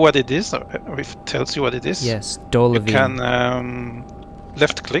you know what it is, or if it tells you what it is, Yes, you Dolavine. can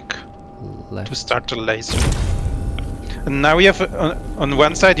left click Left. to start the laser. And now you have on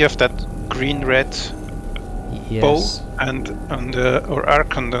one side you have that green-red bow, Yes. and on the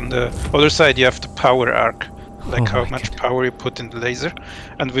arc, and on the other side you have the power arc, like Oh how my much God. power you put in the laser.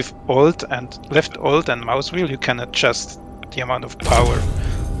 And with Alt and left Alt and mouse wheel, you can adjust the amount of power.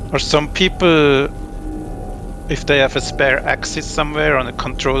 Or some people, if they have a spare axis somewhere on a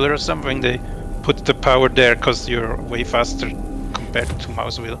controller or something, they put the power there because you're way faster compared to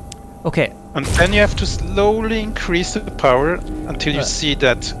mouse wheel. Okay. And then you have to slowly increase the power until you see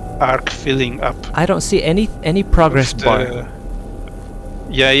that arc filling up. I don't see any progress with bar.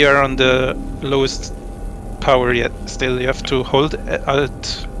 Yeah, you're on the lowest power yet. Still, you have to hold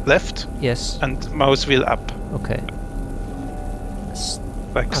Alt left Yes. and mouse wheel up, Okay.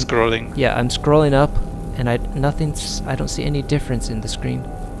 like scrolling. Yeah, I'm scrolling up, and I don't see any difference in the screen.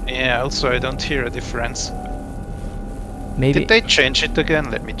 Yeah, also I don't hear a difference. Maybe. Did they change it again?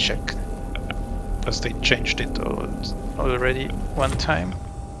 Let me check. Because they changed it already one time.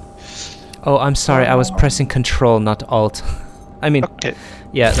 Oh, I'm sorry. I was pressing Control, not Alt. I mean, Okay.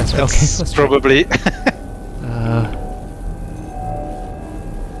 yeah, that's okay. That's Let's try. probably.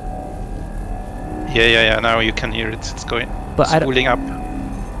 Yeah. Now you can hear it. It's going. But I don't. spooling up.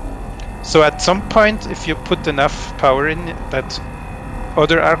 So at some point, if you put enough power in, that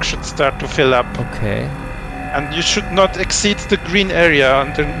other arc should start to fill up. Okay. And you should not exceed the green area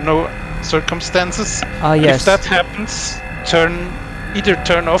under no circumstances. Ah, yes. If that happens, either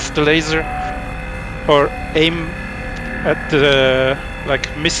turn off the laser or aim at the,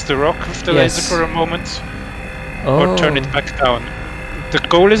 like, miss the rock with the Yes. laser for a moment, Oh. or turn it back down. The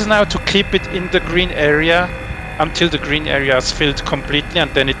goal is now to keep it in the green area until the green area is filled completely,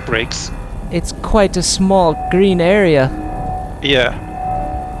 and then it breaks. It's quite a small green area. Yeah,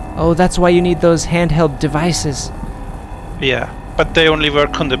 Oh, that's why you need those handheld devices. yeah. But they only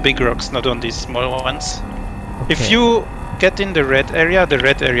work on the big rocks, not on these small ones. If Okay. you get in the red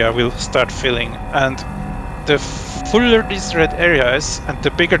area will start filling, and the fuller this red area is, and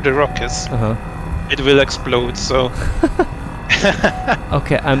the bigger the rock is, Uh-huh. it will explode. So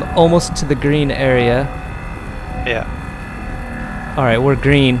Okay, I'm almost to the green area. yeah, Alright, we're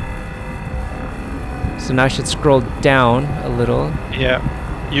green. So now I should scroll down a little. yeah.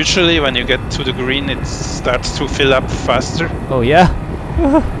 Usually when you get to the green, it starts to fill up faster. Oh, yeah?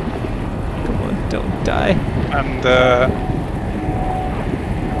 Come on, don't die. And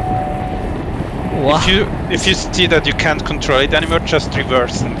Wow. if you see that you can't control it anymore, just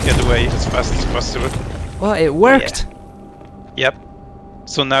reverse and get away as fast as possible. Well, it worked. Yep.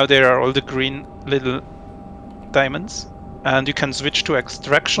 So now there are all the green little diamonds, and you can switch to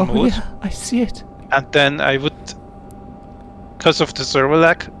extraction Oh, mode. yeah, I see it. And then I would, because of the server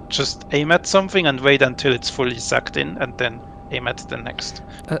lag, just aim at something and wait until it's fully sucked in, and then aim at the next.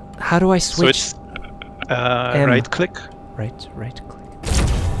 How do I So switch? it's right click, Right click.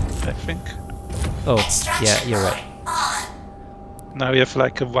 I think. Oh, yeah, Extraction you're mode right. on. Now you have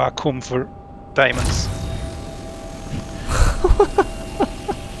like a vacuum for diamonds.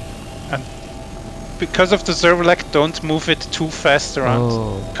 And because of the server lag, don't move it too fast around,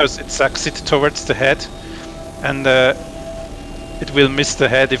 Oh. because it sucks it towards the head, and it will miss the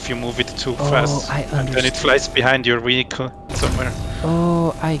head if you move it too fast. I And then it understand. flies behind your vehicle somewhere.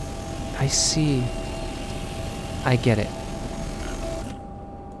 Oh, I see. I get it.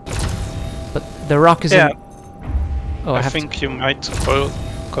 But the rock is Yeah, in... Oh, I have think you might all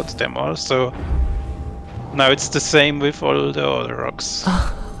got them all, so now it's the same with all the other rocks.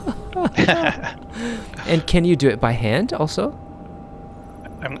 to... And can you do it by hand also?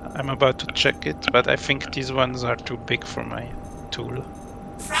 I'm about to check it, but I think these ones are too big for my tool.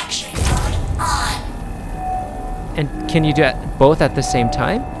 Fracturing mode on. And can you do it both at the same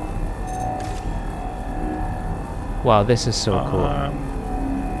time? Wow, this is so cool.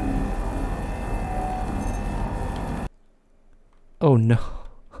 Oh no.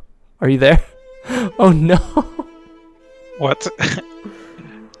 Are you there? Oh no. What?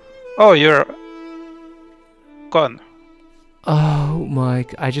 Oh, you're gone. Oh my,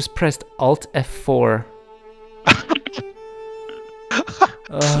 I just pressed Alt F4.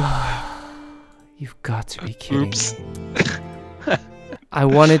 You've got to be kidding Oops. me.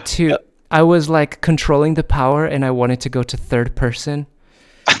 I was like controlling the power and I wanted to go to third person.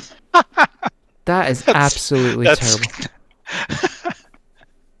 That is absolutely terrible.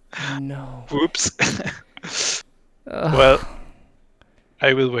 No. Whoops. Well,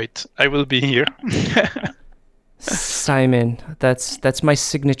 I will wait. I will be here. Simon, that's my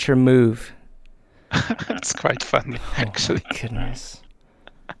signature move. It's quite funny, actually. Oh my goodness.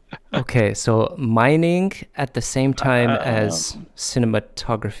 Okay, so mining at the same time as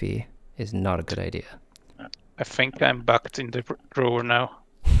cinematography is not a good idea. I think I'm bugged in the rower now.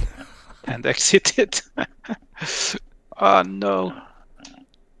 And exited. Oh no.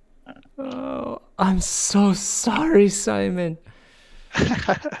 Oh, I'm so sorry, Simon.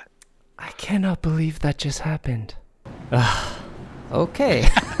 I cannot believe that just happened. Okay.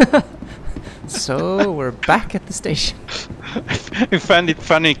 So we're back at the station. I find it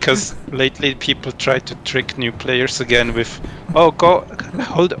funny because lately people try to trick new players again with, oh, go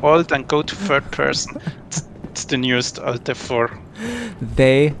hold Alt and go to third person. It's the newest Alt F4.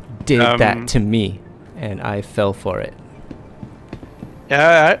 They did that to me, and I fell for it.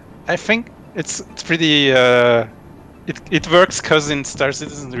 Yeah, I think it's pretty. It works because in Star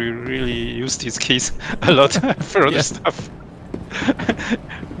Citizen we really use these keys a lot for other stuff.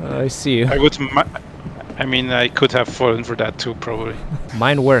 I see you. I mean, I could have fallen for that too, probably.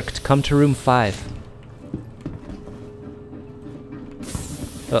 Mine worked. Come to room 5.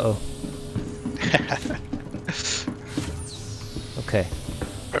 Uh-oh. Okay.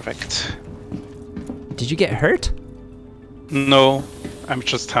 Perfect. Did you get hurt? No, I'm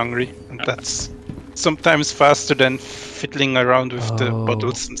just hungry, and that's sometimes faster than fiddling around with the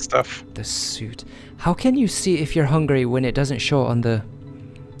bottles and stuff. The suit. How can you see if you're hungry when it doesn't show on the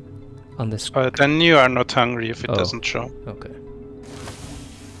screen? Then you are not hungry if it doesn't show. Okay.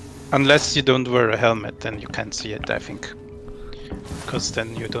 Unless you don't wear a helmet, then you can't see it, I think. Because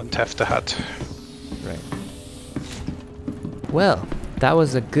then you don't have the hat. Right. Well, that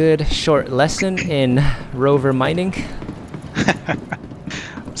was a good short lesson in rover mining.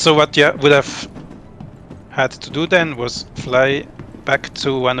 So what you would have had to do then was fly back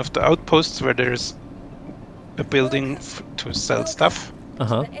to one of the outposts where there's a building to sell stuff.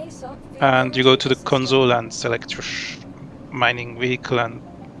 Uh-huh. And you go to the console and select your mining vehicle and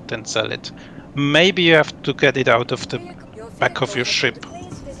then sell it. Maybe you have to get it out of the back of your ship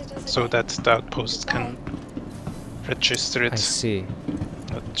so that the outpost can register it. I see.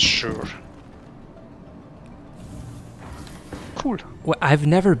 Not sure. Cool. Well, I've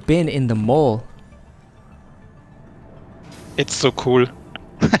never been in the mole. It's so cool.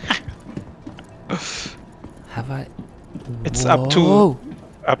 Have I? It's Whoa.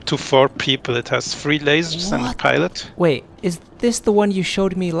 up to 4 people. It has 3 lasers and a pilot. Wait, is this the one you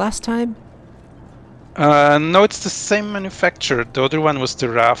showed me last time? No, it's the same manufacturer. The other one was the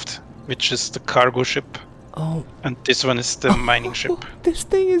Raft, which is the cargo ship. Oh. And this one is the mining ship. This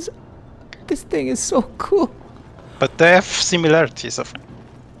thing is so cool. But they have similarities of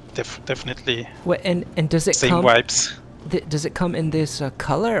definitely. Wait, and does it same come? vibes. Does it come in this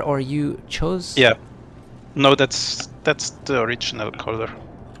color, or you chose? Yeah. No, that's the original color.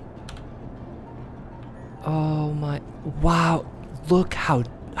 Oh my! Wow! Look how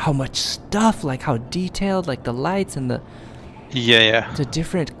much stuff! Like how detailed! Like the lights and the the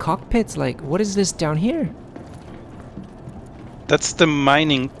different cockpits. Like what is this down here? That's the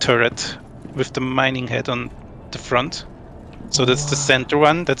mining turret with the mining head on the front. So that's the center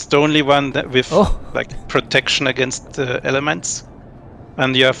one. That's the only one that with like protection against the elements.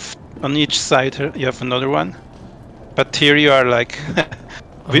 And you have on each side you have another one. But here you are like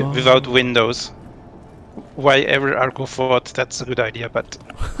without windows. Why ever Argo thought that's a good idea, but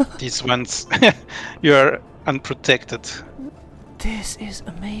these ones you are unprotected. This is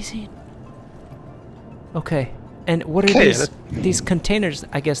amazing. Okay. And what are these containers?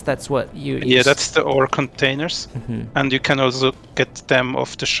 I guess that's what you use. Yeah, that's the ore containers. And you can also get them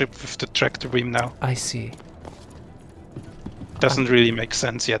off the ship with the tractor beam now. I see. Doesn't really make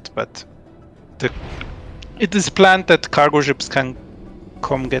sense yet, but it is planned that cargo ships can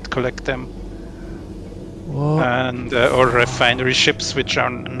collect them. Whoa. And or refinery ships, which are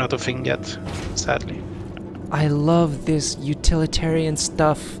not a thing yet, sadly. I love this utilitarian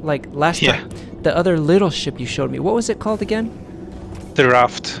stuff. Like last time, the other little ship you showed me. What was it called again? The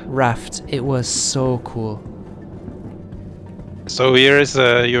Raft. Raft. It was so cool. So here is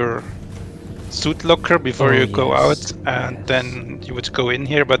your suit locker before you go out, and then you would go in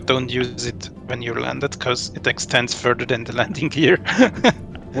here, but don't use it when you're landed because it extends further than the landing gear.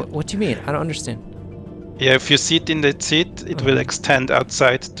 What do you mean? I don't understand. Yeah, if you sit in the seat, it will extend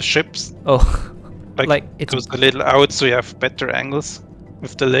outside the ships. Oh. Like, it it's goes a little out, so you have better angles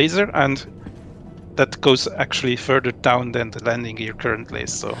with the laser, and that goes actually further down than the landing gear currently.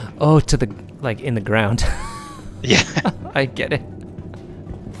 So oh, to the like in the ground. yeah, I get it.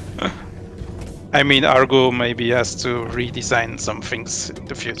 I mean, Argo maybe has to redesign some things in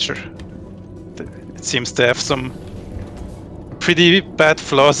the future. It seems to have some pretty bad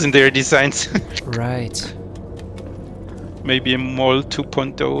flaws in their designs. Right. Maybe a Mole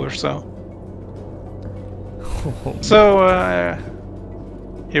 2.0 or so. So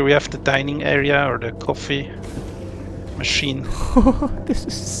here we have the dining area or the coffee machine. This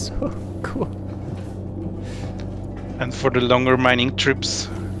is so cool. And for the longer mining trips,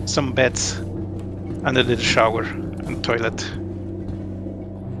 some beds and a little shower and toilet.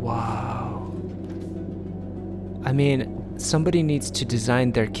 Wow. I mean, somebody needs to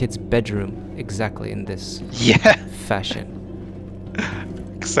design their kid's bedroom exactly in this Yeah, fashion.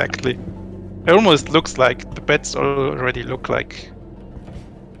 exactly. It almost looks like the beds already look like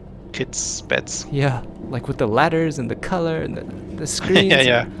kids' beds. Yeah, like with the ladders and the color and the screens.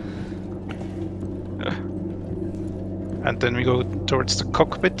 Yeah. And then we go towards the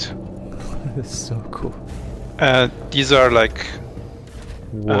cockpit. This is so cool. These are like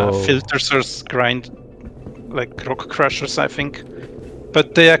Whoa. filters or grind, like rock crushers, I think.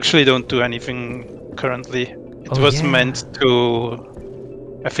 But they actually don't do anything currently. It Oh, was yeah. meant to.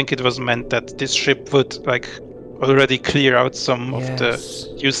 I think it was meant that this ship would like already clear out some of Yes.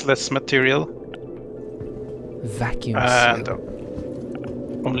 the useless material Vacuum and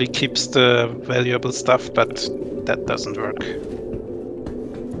seal. only keeps the valuable stuff, but that doesn't work.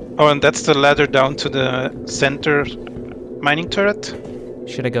 Oh, and that's the ladder down to the center mining turret.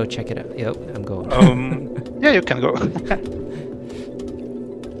 Should I go check it out? Yep, I'm going. Yeah, you can go.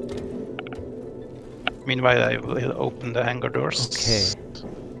 Meanwhile, I will open the hangar doors. Okay.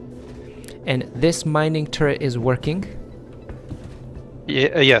 And this mining turret is working?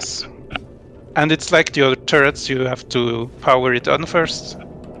 Yeah, yes. And it's like the other turrets, you have to power it on first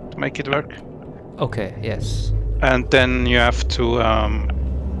to make it work. Okay, yes. And then you have to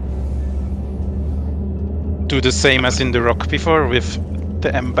do the same as in the rock before with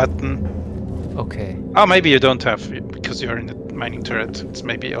the M button. Okay. Oh, maybe you don't have, because you're in the mining turret. It's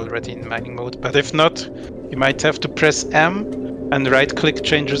maybe already in mining mode. But if not, you might have to press M and right click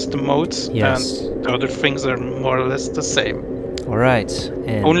changes the modes. Yes. And the other things are more or less the same. Alright.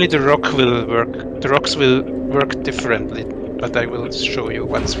 And Only the rock will work. The rocks will work differently, but I will show you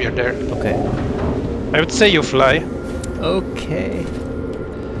once we are there. okay. I would say you fly. Okay.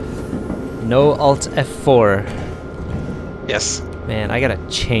 No Alt F4. Yes. Man, I gotta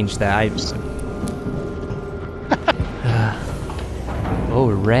change that. Oh,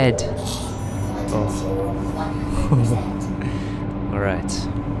 red. Oh. Alright.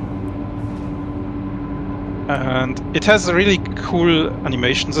 And it has really cool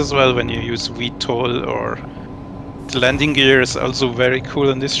animations as well when you use VTOL, or the landing gear is also very cool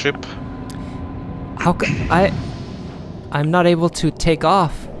on this ship. How I'm not able to take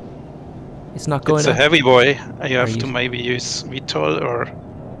off. It's not going It's a up. heavy boy. You have you to maybe use VTOL, or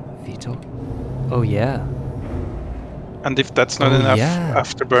Vito. Oh yeah. and if that's not Oh, enough, yeah.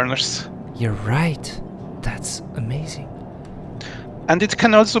 afterburners. You're right. That's amazing. And it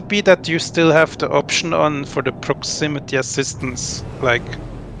can also be that you still have the option on for the proximity assistance, like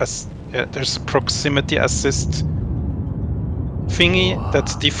there's a proximity assist thingy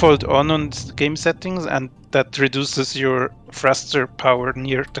that's default on the game settings, and that reduces your thruster power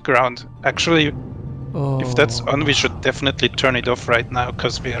near the ground. Actually, Oh. if that's on, we should definitely turn it off right now,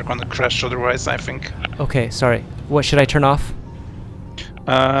 because we are gonna crash otherwise, I think. Okay, sorry. What should I turn off?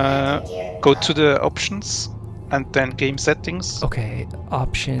 Go to the options and then game settings, Okay,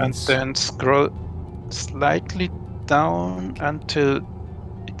 options. and then scroll slightly down until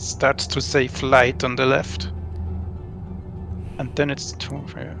it starts to say flight on the left. And then it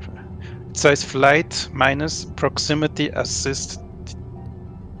says flight minus proximity assist.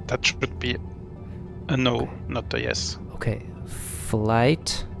 That should be a no, not a yes. Okay,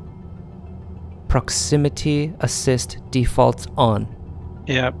 flight proximity assist defaults on.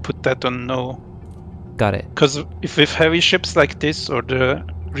 Yeah, put that on no. Got it. Because if with heavy ships like this, or the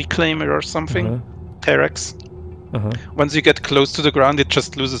Reclaimer or something, Terex, once you get close to the ground, it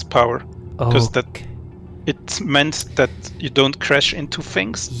just loses power. Because that it's meant that you don't crash into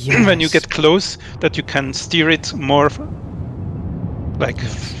things when you get close, that you can steer it more like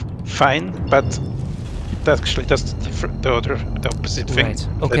fine, but it actually does the opposite thing. Right.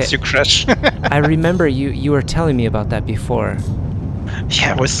 Okay. Lets you crash. I remember you were telling me about that before.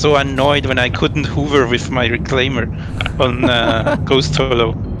 Yeah, I was so annoyed when I couldn't hover with my Reclaimer on Ghost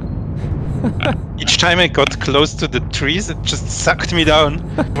Hollow. Each time I got close to the trees, it just sucked me down.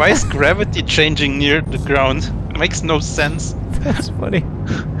 Why is gravity changing near the ground? It makes no sense. That's funny.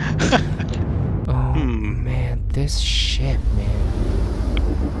 Oh man, this ship, man.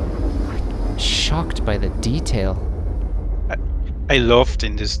 I'm shocked by the detail. I loved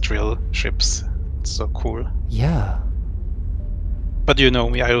industrial ships. It's so cool. Yeah. But you know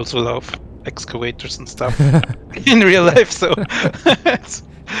me, I also love excavators and stuff in real life, so it's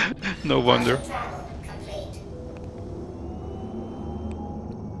no wonder.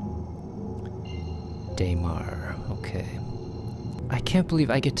 Daymar, okay. I can't believe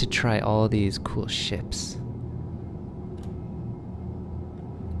I get to try all these cool ships.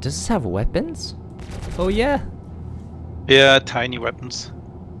 Does this have weapons? Oh yeah. Yeah, tiny weapons.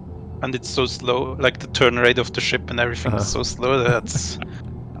 And it's so slow, like the turn rate of the ship and everything is so slow that's...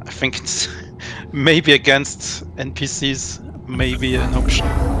 I think it's maybe against NPCs, maybe an option.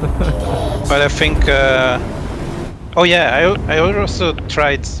 But I think... oh yeah, I also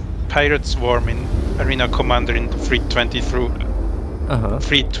tried Pirate Swarm in Arena Commander in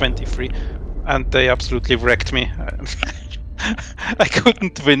 323, and they absolutely wrecked me. I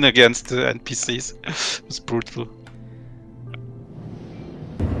couldn't win against the NPCs. It was brutal.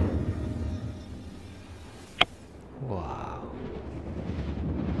 Wow.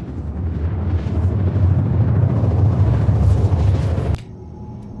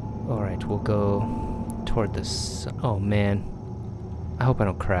 Alright, we'll go toward this. Oh man. I hope I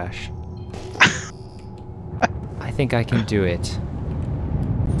don't crash. I think I can do it.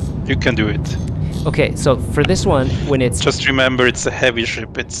 You can do it. Okay, so for this one, when it's... Just remember, it's a heavy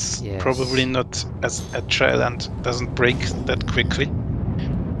ship. It's Yes. probably not as agile and doesn't break that quickly.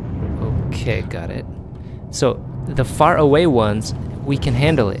 Okay, got it. So, the far away ones, we can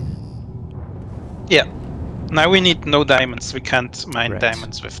handle it. Yeah. Now we need no diamonds. We can't mine Right.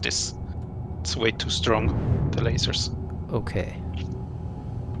 diamonds with this. It's way too strong, the lasers. Okay.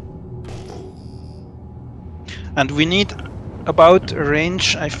 And we need about a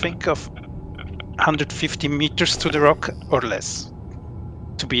range, I think, of 150 meters to the rock or less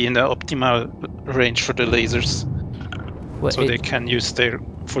to be in the optimal range for the lasers, Well, so they can use their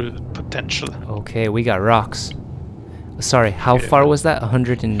full potential. Okay, we got rocks. Sorry, how Yeah. far was that?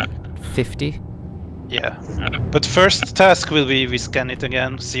 150? Yeah. But first task will be we scan it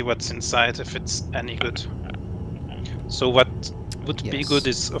again, see what's inside, if it's any good. So what would be Yes. good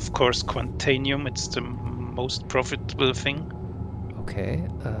is, of course, Quantanium. It's the most profitable thing. Okay,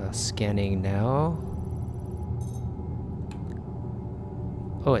 scanning now.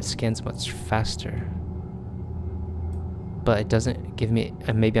 Oh, it scans much faster. But it doesn't give me...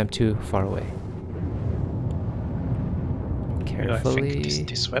 maybe I'm too far away. Yeah, I Carefully. think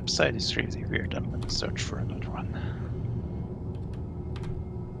this website is really weird. I'm gonna search for another one.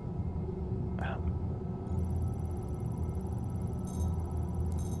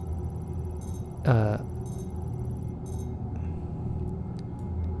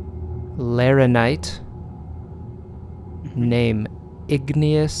 Laranite. Name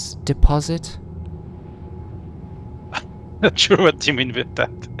igneous deposit. Not sure what you mean with that,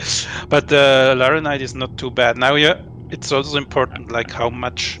 but Laranite is not too bad. Now, yeah, it's also important, like how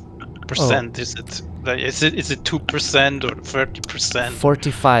much percent is it? Like, is it 2% or 30%?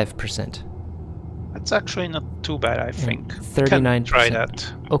 45%. That's actually not too bad, I think. 39%. Try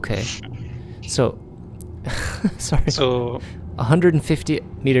that. Okay. So, sorry. So 150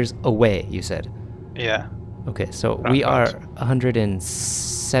 meters away, you said. yeah, Okay, so Round we are about.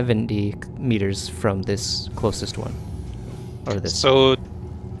 170 meters from this closest one. Or this. so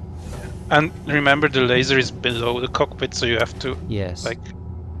and remember the laser is below the cockpit, so you have to Yes.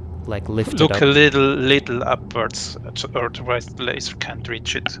 like lift look it up. a little upwards, otherwise the laser can't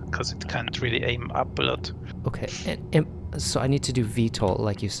reach it because it can't really aim up a lot. Okay, and so I need to do VTOL,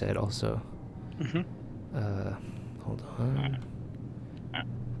 like you said, also. Mhm. Hold on.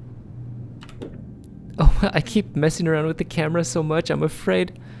 Oh, I keep messing around with the camera so much, I'm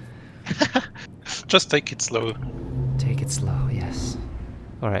afraid. Just take it slow. Take it slow, yes.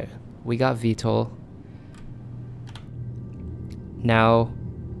 Alright, we got VTOL. Now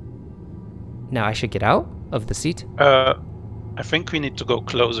I should get out of the seat? I think we need to go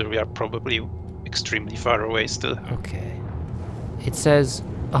closer. We are probably extremely far away still. Okay. It says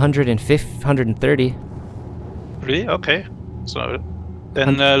 130. Really? Okay. So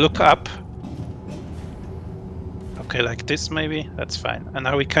then look up. Okay, like this maybe. That's fine. And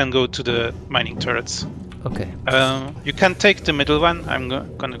now we can go to the mining turrets. Okay. You can take the middle one. I'm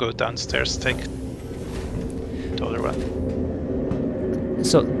gonna go downstairs. Take the other one.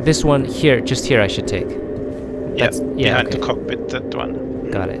 So this one here, just here I should take. Yeah, That's- behind okay. the cockpit. That one.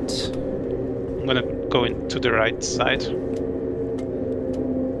 Got it. I'm gonna go into the right side.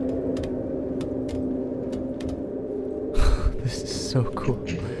 This is so cool.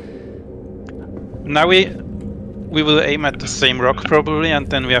 Now we will aim at the same rock probably, and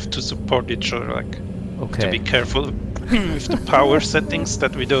then we have to support each other, like to be Okay. careful with the power settings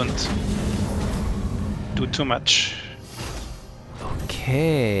that we don't do too much.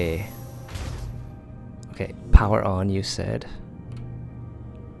 Okay. Okay, power on, you said.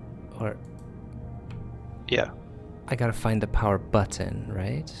 Or Yeah. I gotta find the power button,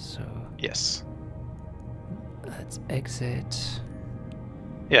 right? So Yes. let's exit.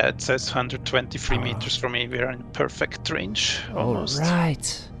 Yeah, it says 123 Oh. meters from me. We're in perfect range, almost. All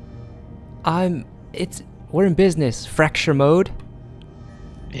right. We're in business. Fracture mode.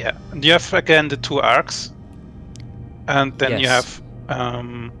 Yeah, and you have again the two arcs, and then you Yes. have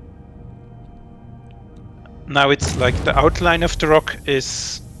now it's like the outline of the rock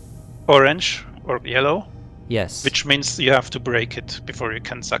is orange or yellow, Yes. which means you have to break it before you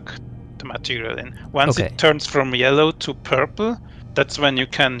can suck the material in. Once Okay. it turns from yellow to purple, that's when you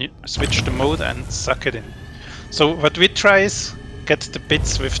can switch the mode and suck it in. So what we try is get the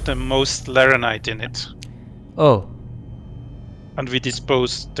bits with the most laranite in it, Oh, and we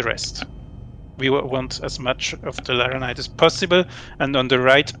dispose the rest. We want as much of the laranite as possible, and on the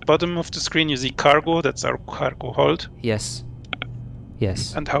right bottom of the screen you see cargo. That's our cargo hold, yes.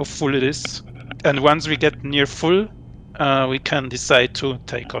 Yes. and how full it is. And once we get near full, we can decide to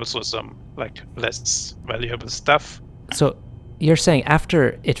take also some like less valuable stuff. So you're saying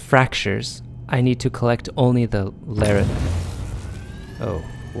after it fractures, I need to collect only the laranite. Oh,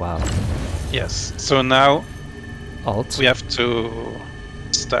 wow. Yes. So now Alt. we have to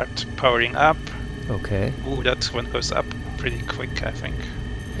start powering up. Okay. Ooh, that one goes up pretty quick, I think.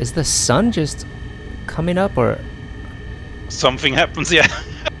 Is the sun just coming up or? Something happens, yeah.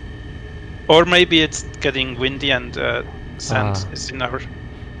 Or maybe it's getting windy and sand Ah. is in our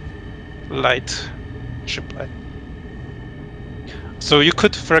light, ship light. So you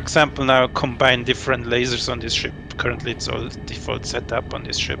could, for example, now combine different lasers on this ship. Currently it's all default setup on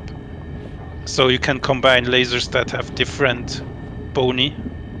this ship. So you can combine lasers that have different boni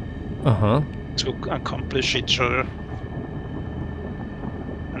Uh-huh. to accomplish each other.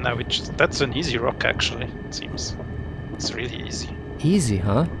 And now that's an easy rock actually, it seems. It's really easy. Easy,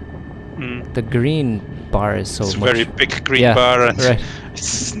 huh? Mm. The green bar is so It's a much. very big green Yeah, bar, and right.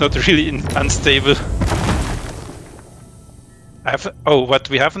 it's not really unstable. What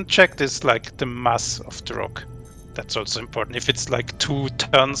we haven't checked is like the mass of the rock. That's also important. If it's like 2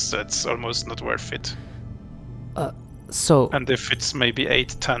 tons, that's almost not worth it. So And if it's maybe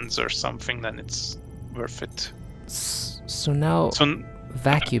 8 tons or something, then it's worth it. so now So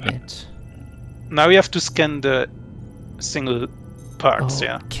vacuum it. now you have to scan the single parts,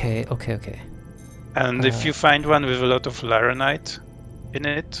 yeah. Okay, okay, okay. And if you find one with a lot of laranite in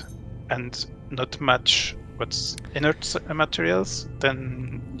it and not much what's inert materials,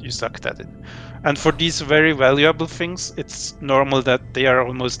 then you suck that in. And for these very valuable things, it's normal that they are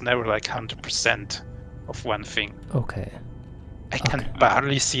almost never like 100% of one thing. Okay. I can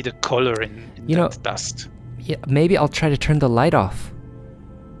barely see the color in You know- that dust. Yeah, maybe I'll try to turn the light off.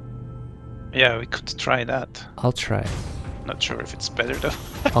 Yeah, we could try that. I'll try. Not sure if it's better though.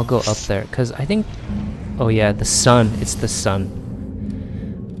 I'll go up there because I think. Oh yeah, the sun. It's the sun.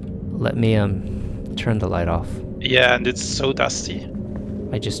 Let me turn the light off. Yeah, and it's so dusty.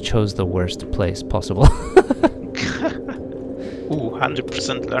 I just chose the worst place possible. Ooh,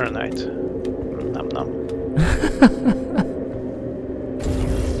 100% laranite. Nom nom.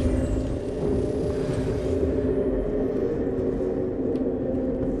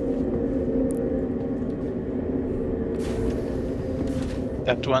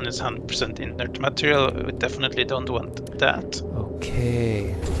 That one is 100% inert material. We definitely don't want that.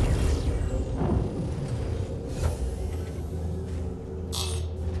 Okay.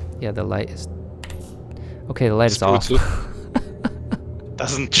 Yeah, the light is. Okay, the light is off.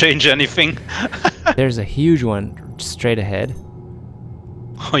 Doesn't change anything. There's a huge one straight ahead.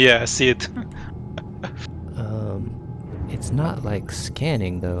 Oh yeah, I see it. It's not like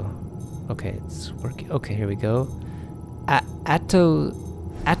scanning though. Okay, it's working. Okay, here we go.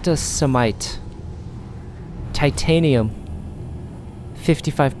 Attosamite. Titanium.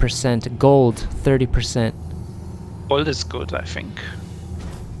 55%. Gold. 30%. Gold is good, I think.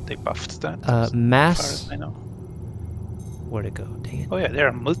 They buffed that. as far Mass. as I know. Where'd it go? Dang it. Oh yeah, there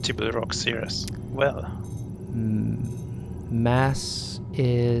are multiple rocks here as well. Mass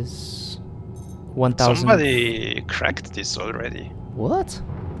is 1,000. Somebody cracked this already. What?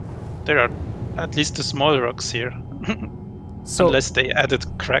 There are at least the small rocks here. So, Unless they added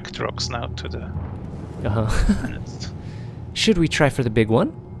cracked rocks now to the planets. should we try for the big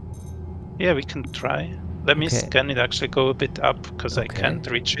one? Yeah, we can try. Let me Okay. scan it, actually go a bit up, because I Okay. can't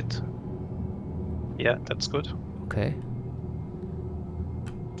reach it. Yeah, that's good. Okay.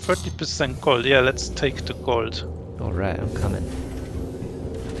 30% gold. Yeah, let's take the gold. Alright, I'm coming.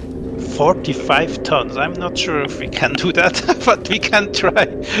 45 tons. I'm not sure if we can do that, but we can try.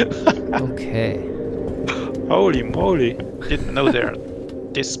 Okay. Holy moly. Didn't know there are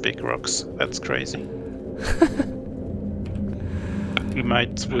this big rocks. That's crazy. We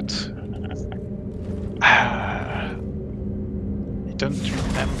might would... I don't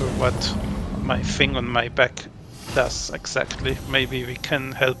remember what my thing on my back does exactly. Maybe we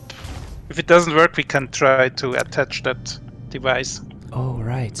can help. If it doesn't work, we can try to attach that device. Oh,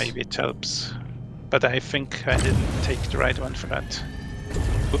 right. Maybe it helps. But I think I didn't take the right one for that.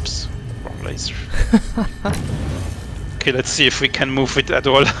 Oops, wrong laser. Okay, let's see if we can move it at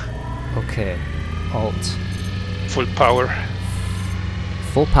all. Okay. Alt. Full power.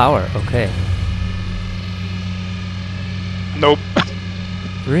 Full power, okay. Nope.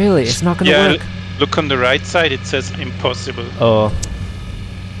 Really? It's not gonna Yeah, work? look on the right side, it says impossible. Oh.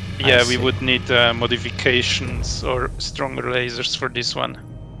 Yeah, we see. would need modifications or stronger lasers for this one.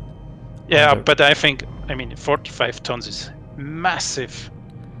 Yeah, Under- but I think, I mean, 45 tons is massive.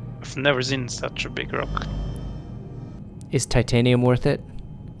 I've never seen such a big rock. Is titanium worth it?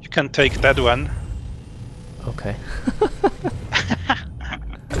 You can take that one. Okay.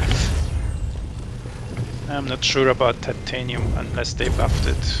 I'm not sure about titanium unless they buffed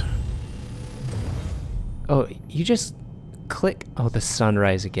it. Oh, you just click. Oh, the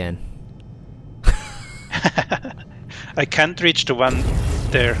sunrise again. I can't reach the one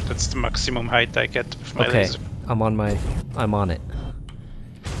there. That's the maximum height I get with my Okay, laser. I'm on it.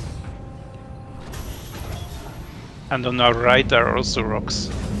 And on our right are also rocks.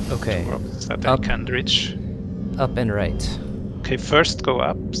 Okay. Rocks that Up. I can't reach. Up and right. Okay, first go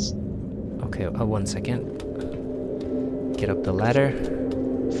up. Okay, 1 second. Get up the ladder.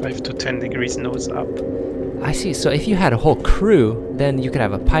 5 to 10 degrees nose up. I see. So if you had a whole crew, then you could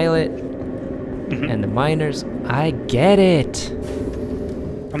have a pilot Mhm. and the miners. I get it.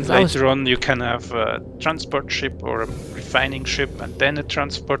 And I was- later on you can have a transport ship or a refining ship and then a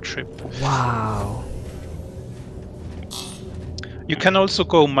transport ship. Wow. You can also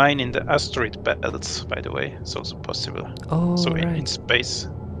go mine in the asteroid belts, by the way. It's also possible. Oh, So in right. space.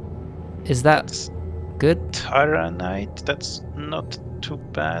 Is that It's good? Taranite, that's not too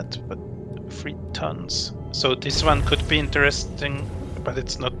bad, but 3 tons. So this one could be interesting, but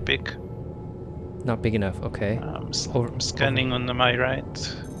it's not big. Not big enough. Okay. I'm Over- scanning on my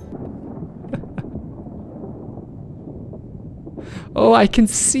right. Oh, I can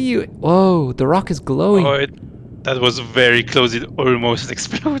see you. Whoa, the rock is glowing. Oh, that was very close. It almost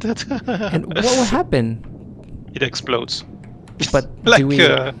exploded. And what will happen? It explodes. But Like, do we?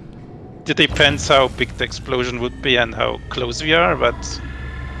 it depends how big the explosion would be and how close we are, but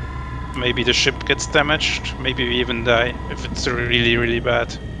maybe the ship gets damaged. Maybe we even die if it's really, really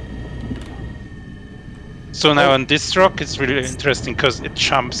bad. So now on this rock, it's really interesting because it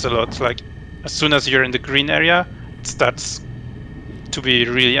jumps a lot. Like, as soon as you're in the green area, it starts to be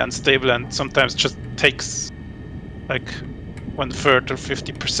really unstable and sometimes just takes like 1/3 or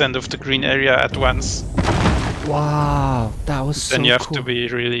 50% of the green area at once. Wow, that was so Then you have cool. to be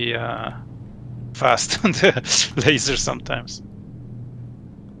really fast on the laser sometimes.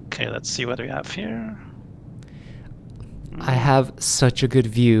 Okay, let's see what we have here. I have such a good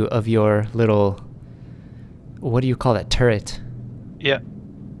view of your little. What do you call that? Turret. Yeah,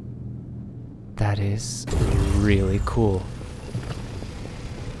 That is really cool.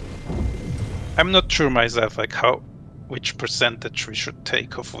 I'm not sure myself like which percentage we should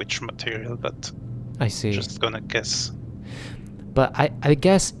take of which material, but I see. just gonna guess. But I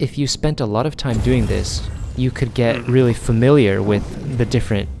guess if you spent a lot of time doing this, you could get Mhm. really familiar with the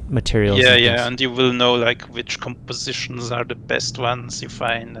different materials. Yeah, and yeah, things. and you will know like which compositions are the best ones you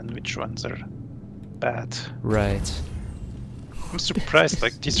find and which ones are bad. Right. I'm surprised,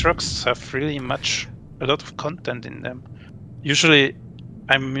 like these rocks have really a lot of content in them. Usually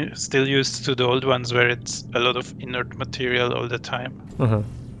I'm still used to the old ones where it's a lot of inert material all the time. Uh-huh.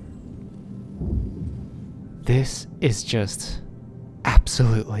 This is just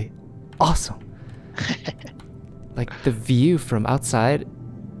absolutely awesome. Like the view from outside.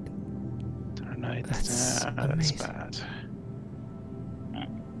 Right. That's That's amazing. bad.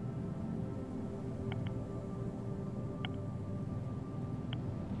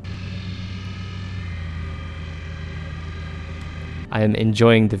 I am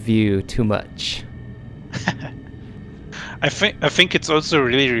enjoying the view too much. I think it's also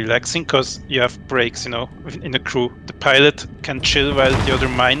really relaxing because you have breaks, you know, in the crew. The pilot can chill while the other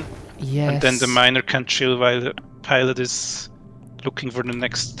mine, Yes. and then the miner can chill while the pilot is looking for the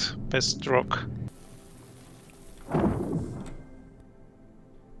next best rock.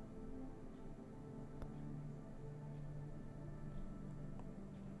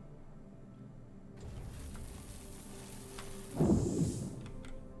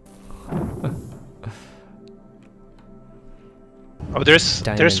 Oh,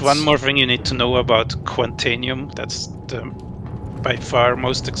 there's one more thing you need to know about Quantanium. That's the by far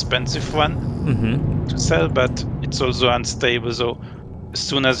most expensive one to sell, but it's also unstable. So as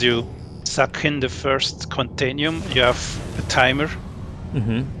soon as you suck in the first Quantanium, you have a timer,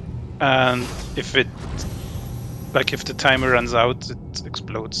 and if the timer runs out, it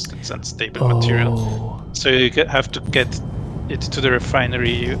explodes. It's unstable material. So you have to get it to the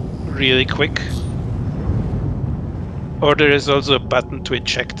refinery really quick. Or there is also a button to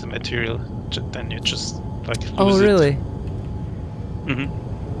eject the material. Then you just like lose Oh, really? It.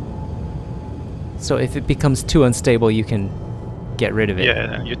 So if it becomes too unstable, you can get rid of it.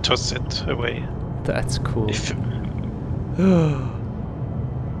 Yeah, and you toss it away. That's cool. If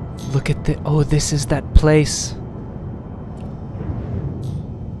Look at the... Oh, this is that place.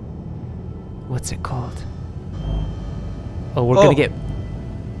 What's it called? Oh, we're gonna get...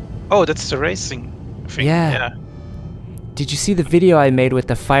 Oh, that's the racing thing. Yeah. Did you see the video I made with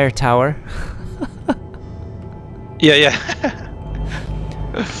the fire tower? Yeah.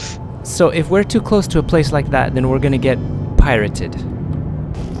 So if we're too close to a place like that, then we're gonna get pirated.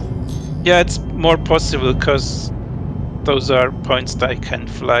 Yeah, it's more possible because those are points that I can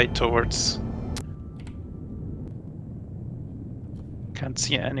fly towards. Can't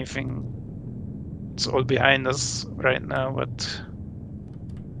see anything. It's all behind us right now, but...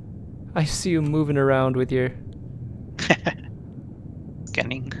 I see you moving around with your...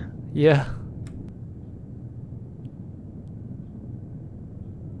 Scanning. Yeah.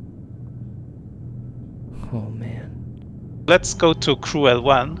 Oh man. Let's go to Crew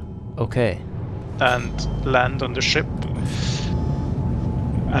L1 Okay. and land on the ship.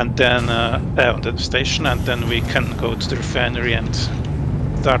 And then on the station, and then we can go to the refinery and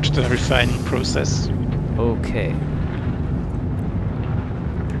start the refining process. Okay.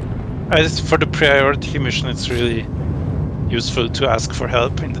 As for the priority mission, it's really useful to ask for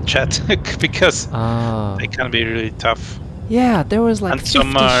help in the chat because they can be really tough. Yeah, there was like And 50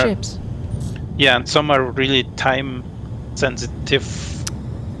 some are- ships. Yeah, and some are really time sensitive,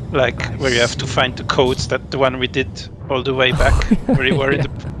 like where you have to find the codes. That the one we did all the way back, where you were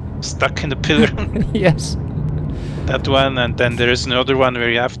stuck in the pillar. Yes. That one, and then there is another one where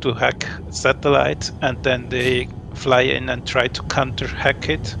you have to hack a satellite, and then they fly in and try to counter-hack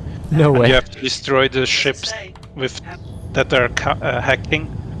it. No way. You have to destroy the ships with that are hacking,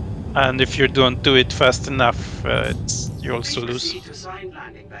 and if you don't do it fast enough, you also lose.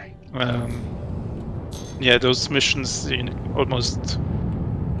 Yeah, those missions almost,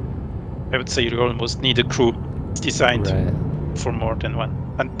 I would say, you almost need a crew designed for more than one.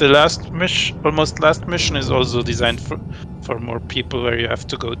 And the last mission, almost last mission, is also designed for more people, where you have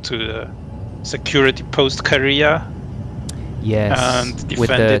to go to the security post Korea. Yes. And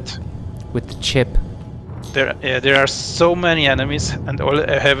defend it with the chip. There are so many enemies, and all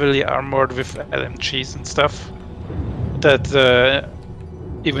heavily armored with LMGs and stuff, that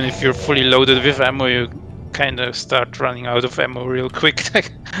even if you're fully loaded with ammo, you kind of start running out of ammo real quick.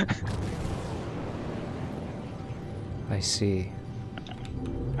 I see.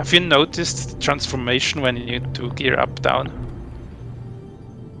 Have you noticed the transformation when you do gear up down?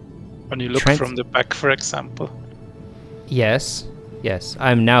 When you look from the back, for example. Yes. Yes.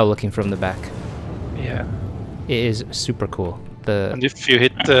 I'm now looking from the back. Yeah. It is super cool. And if you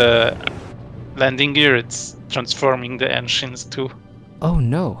hit the landing gear, it's transforming the engines too. Oh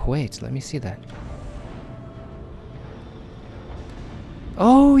no, wait, let me see that.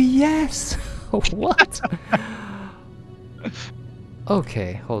 Oh yes! What?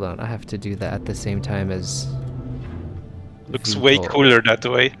 Okay, hold on, I have to do that at the same time as... Looks way cooler that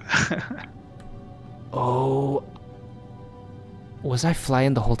way. Oh... Was I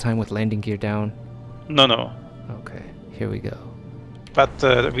flying the whole time with landing gear down? No. Okay, here we go. But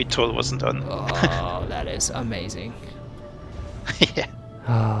the VTOL wasn't on. Oh, that is amazing. Yeah.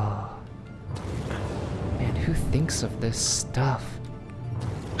 Oh. Man, who thinks of this stuff?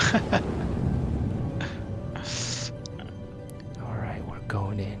 Alright, we're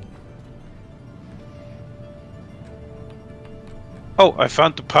going in. Oh, I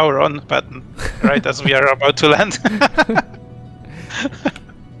found the power on button right as we are about to land.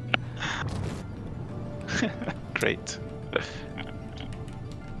 Great.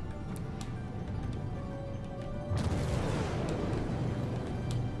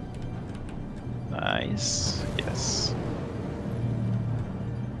 Nice. Yes.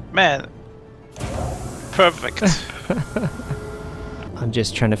 Man. Perfect. I'm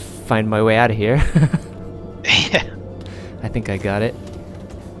just trying to find my way out of here. Yeah. I think I got it.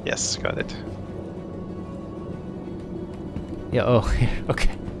 Yes, got it. Yeah, oh, here,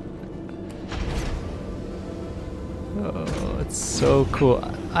 okay. Oh, it's so cool.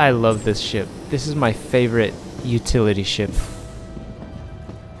 I love this ship. This is my favorite utility ship.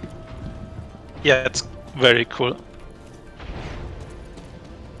 Yeah, it's very cool.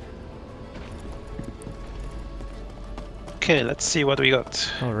 Okay, let's see what we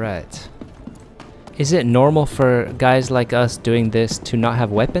got. Alright. Is it normal for guys like us doing this to not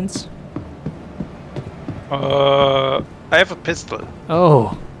have weapons? I have a pistol.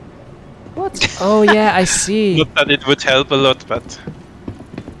 Oh. What? Oh yeah, I see. Not that it would help a lot, but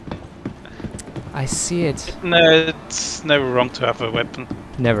I see it. no, it's never wrong to have a weapon.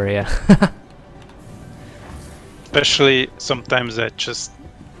 Never, yeah. Especially sometimes I just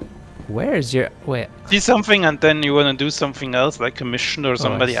Where is your... Wait. see something and then you want to do something else, like a mission or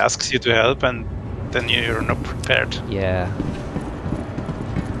somebody see. asks you to help, and then you're not prepared. Yeah.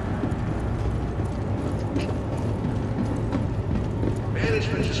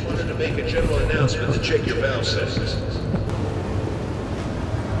 Management just wanted to make a general announcement to check your valve settings.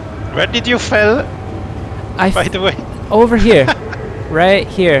 Where did you fell, by the way? Over here. Right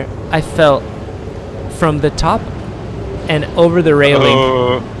here. I fell from the top and over the railing.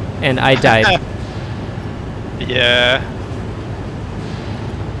 Oh, And I died. yeah.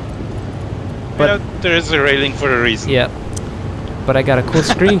 But- You know, there is a railing for a reason. Yep. But I got a cool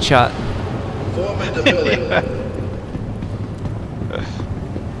screenshot. Form in the building.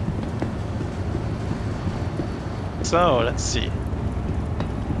 So, let's see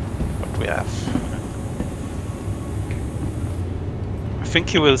what we have. I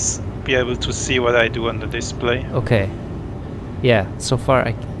think you will be able to see what I do on the display. Okay. Yeah, so far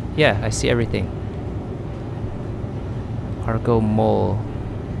I see everything. Argo Mole.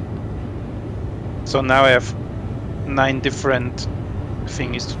 So now I have 9 different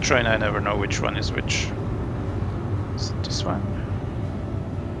thingies to try and I never know which one is which. Is it this one?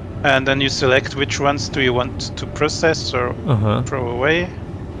 And then you select which ones do you want to process or Uh-huh. throw away.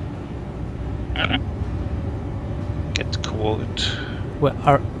 Get quote. Well,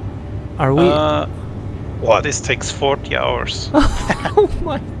 are we Wow, this takes 40 hours. Oh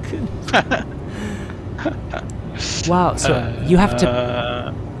my goodness. Wow, so you have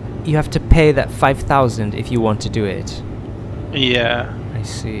to pay that 5,000 if you want to do it. Yeah. I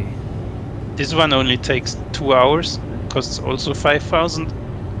see. This one only takes 2 hours, costs also 5,000,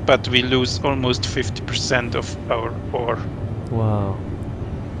 but we lose almost 50% of our ore. Wow.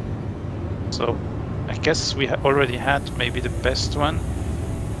 So I guess we already had maybe the best one.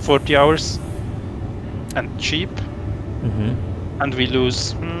 40 hours and cheap, Mhm. and we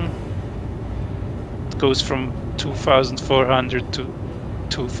lose. It goes from 2,400 to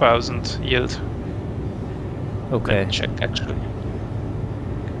 2,000 yield. Okay. Let me check actually.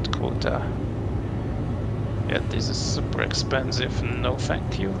 Get quota. Yeah, this is super expensive. No,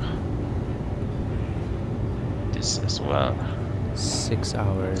 thank you. This as well. 6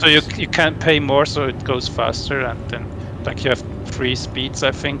 hours. So you can pay more, so it goes faster, and then like you have 3 speeds,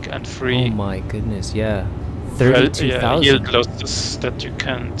 I think, and 3 Oh my goodness, yeah. yeah, 32,000. yield losses that you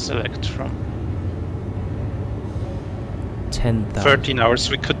can select from. 10,000. 13 hours.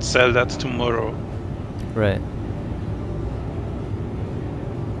 We could sell that tomorrow. Right.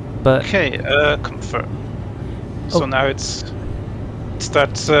 But Okay, confirm. So Oh. now it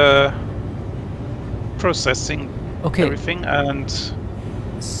starts processing okay. everything, and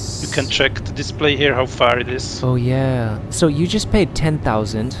you can check the display here how far it is. Oh yeah. So you just paid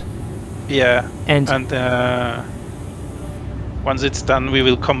 10,000 Yeah, and once it's done, we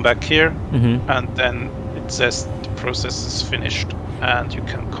will come back here, Mhm. and then it says the process is finished, and you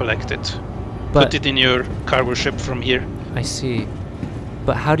can collect it. But Put it in your cargo ship from here. I see.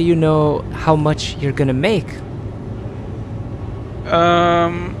 But how do you know how much you're gonna make?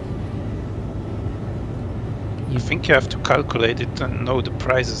 I think you have to calculate it and know the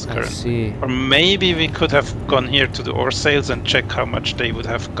prices I currently. see. Or maybe we could have gone here to the ore sales and check how much they would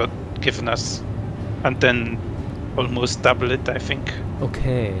have given us, and then almost double it, I think.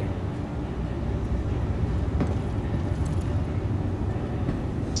 Okay.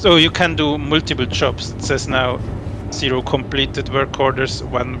 So you can do multiple jobs. It says now 0 completed work orders,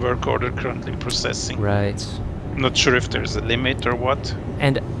 1 work order currently processing. Right. I'm not sure if there's a limit or what.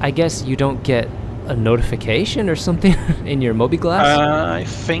 And I guess you don't get a notification or something in your Mobi Glass? I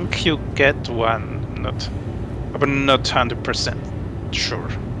think you get one, but not 100% sure.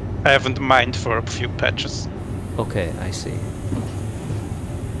 I haven't mined for a few patches. Okay, I see.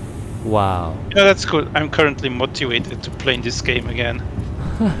 Wow. Yeah, that's cool. I'm currently motivated to play this game again.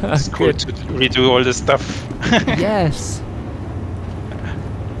 It's cool Good. to redo all the stuff. Yes.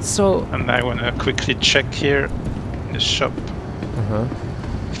 So. And I want to quickly check here in the shop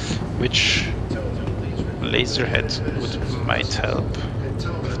which laser head might help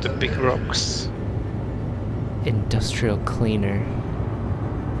with the big rocks. Industrial cleaner.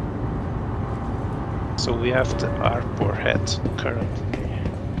 So we have the Arbor head currently,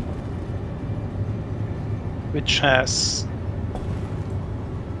 which has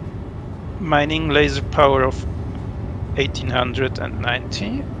mining laser power of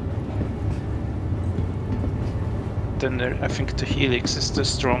 1890. Then there, I think the Helix is the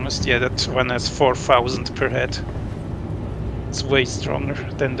strongest. Yeah, that one has 4000 per head. It's way stronger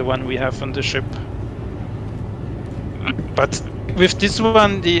than the one we have on the ship. But with this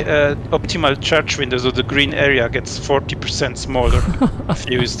one, the optimal charge window, so the green area gets 40% smaller if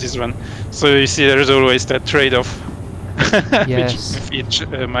you use this one. So you see there's always that trade-off Yes. with each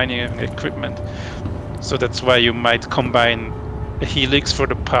mining equipment. So that's why you might combine a Helix for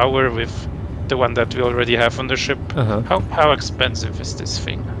the power with the one that we already have on the ship. How expensive is this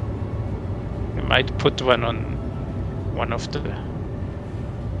thing? We might put one on one of the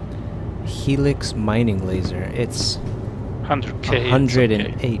Helix mining laser. It's 100k.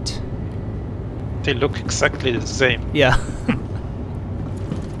 108. They look exactly the same. Yeah.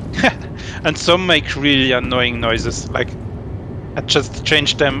 And some make really annoying noises. Like, I just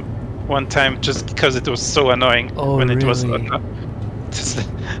changed them one time just because it was so annoying when it was just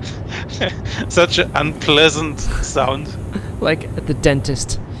such an unpleasant sound. Like at the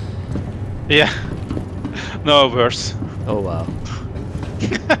dentist. Yeah. No, worse. Oh wow.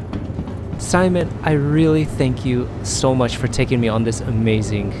 Simon, I really thank you so much for taking me on this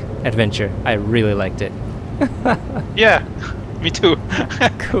amazing adventure. I really liked it. Yeah, me too.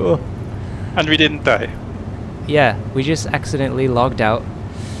 Cool. And we didn't die. Yeah, we just accidentally logged out.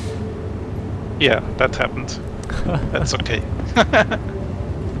 Yeah, that happened. That's okay.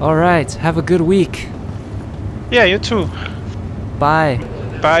 Alright, have a good week. Yeah, you too. Bye.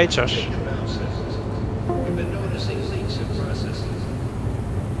 Bye, Josh. We've been noticing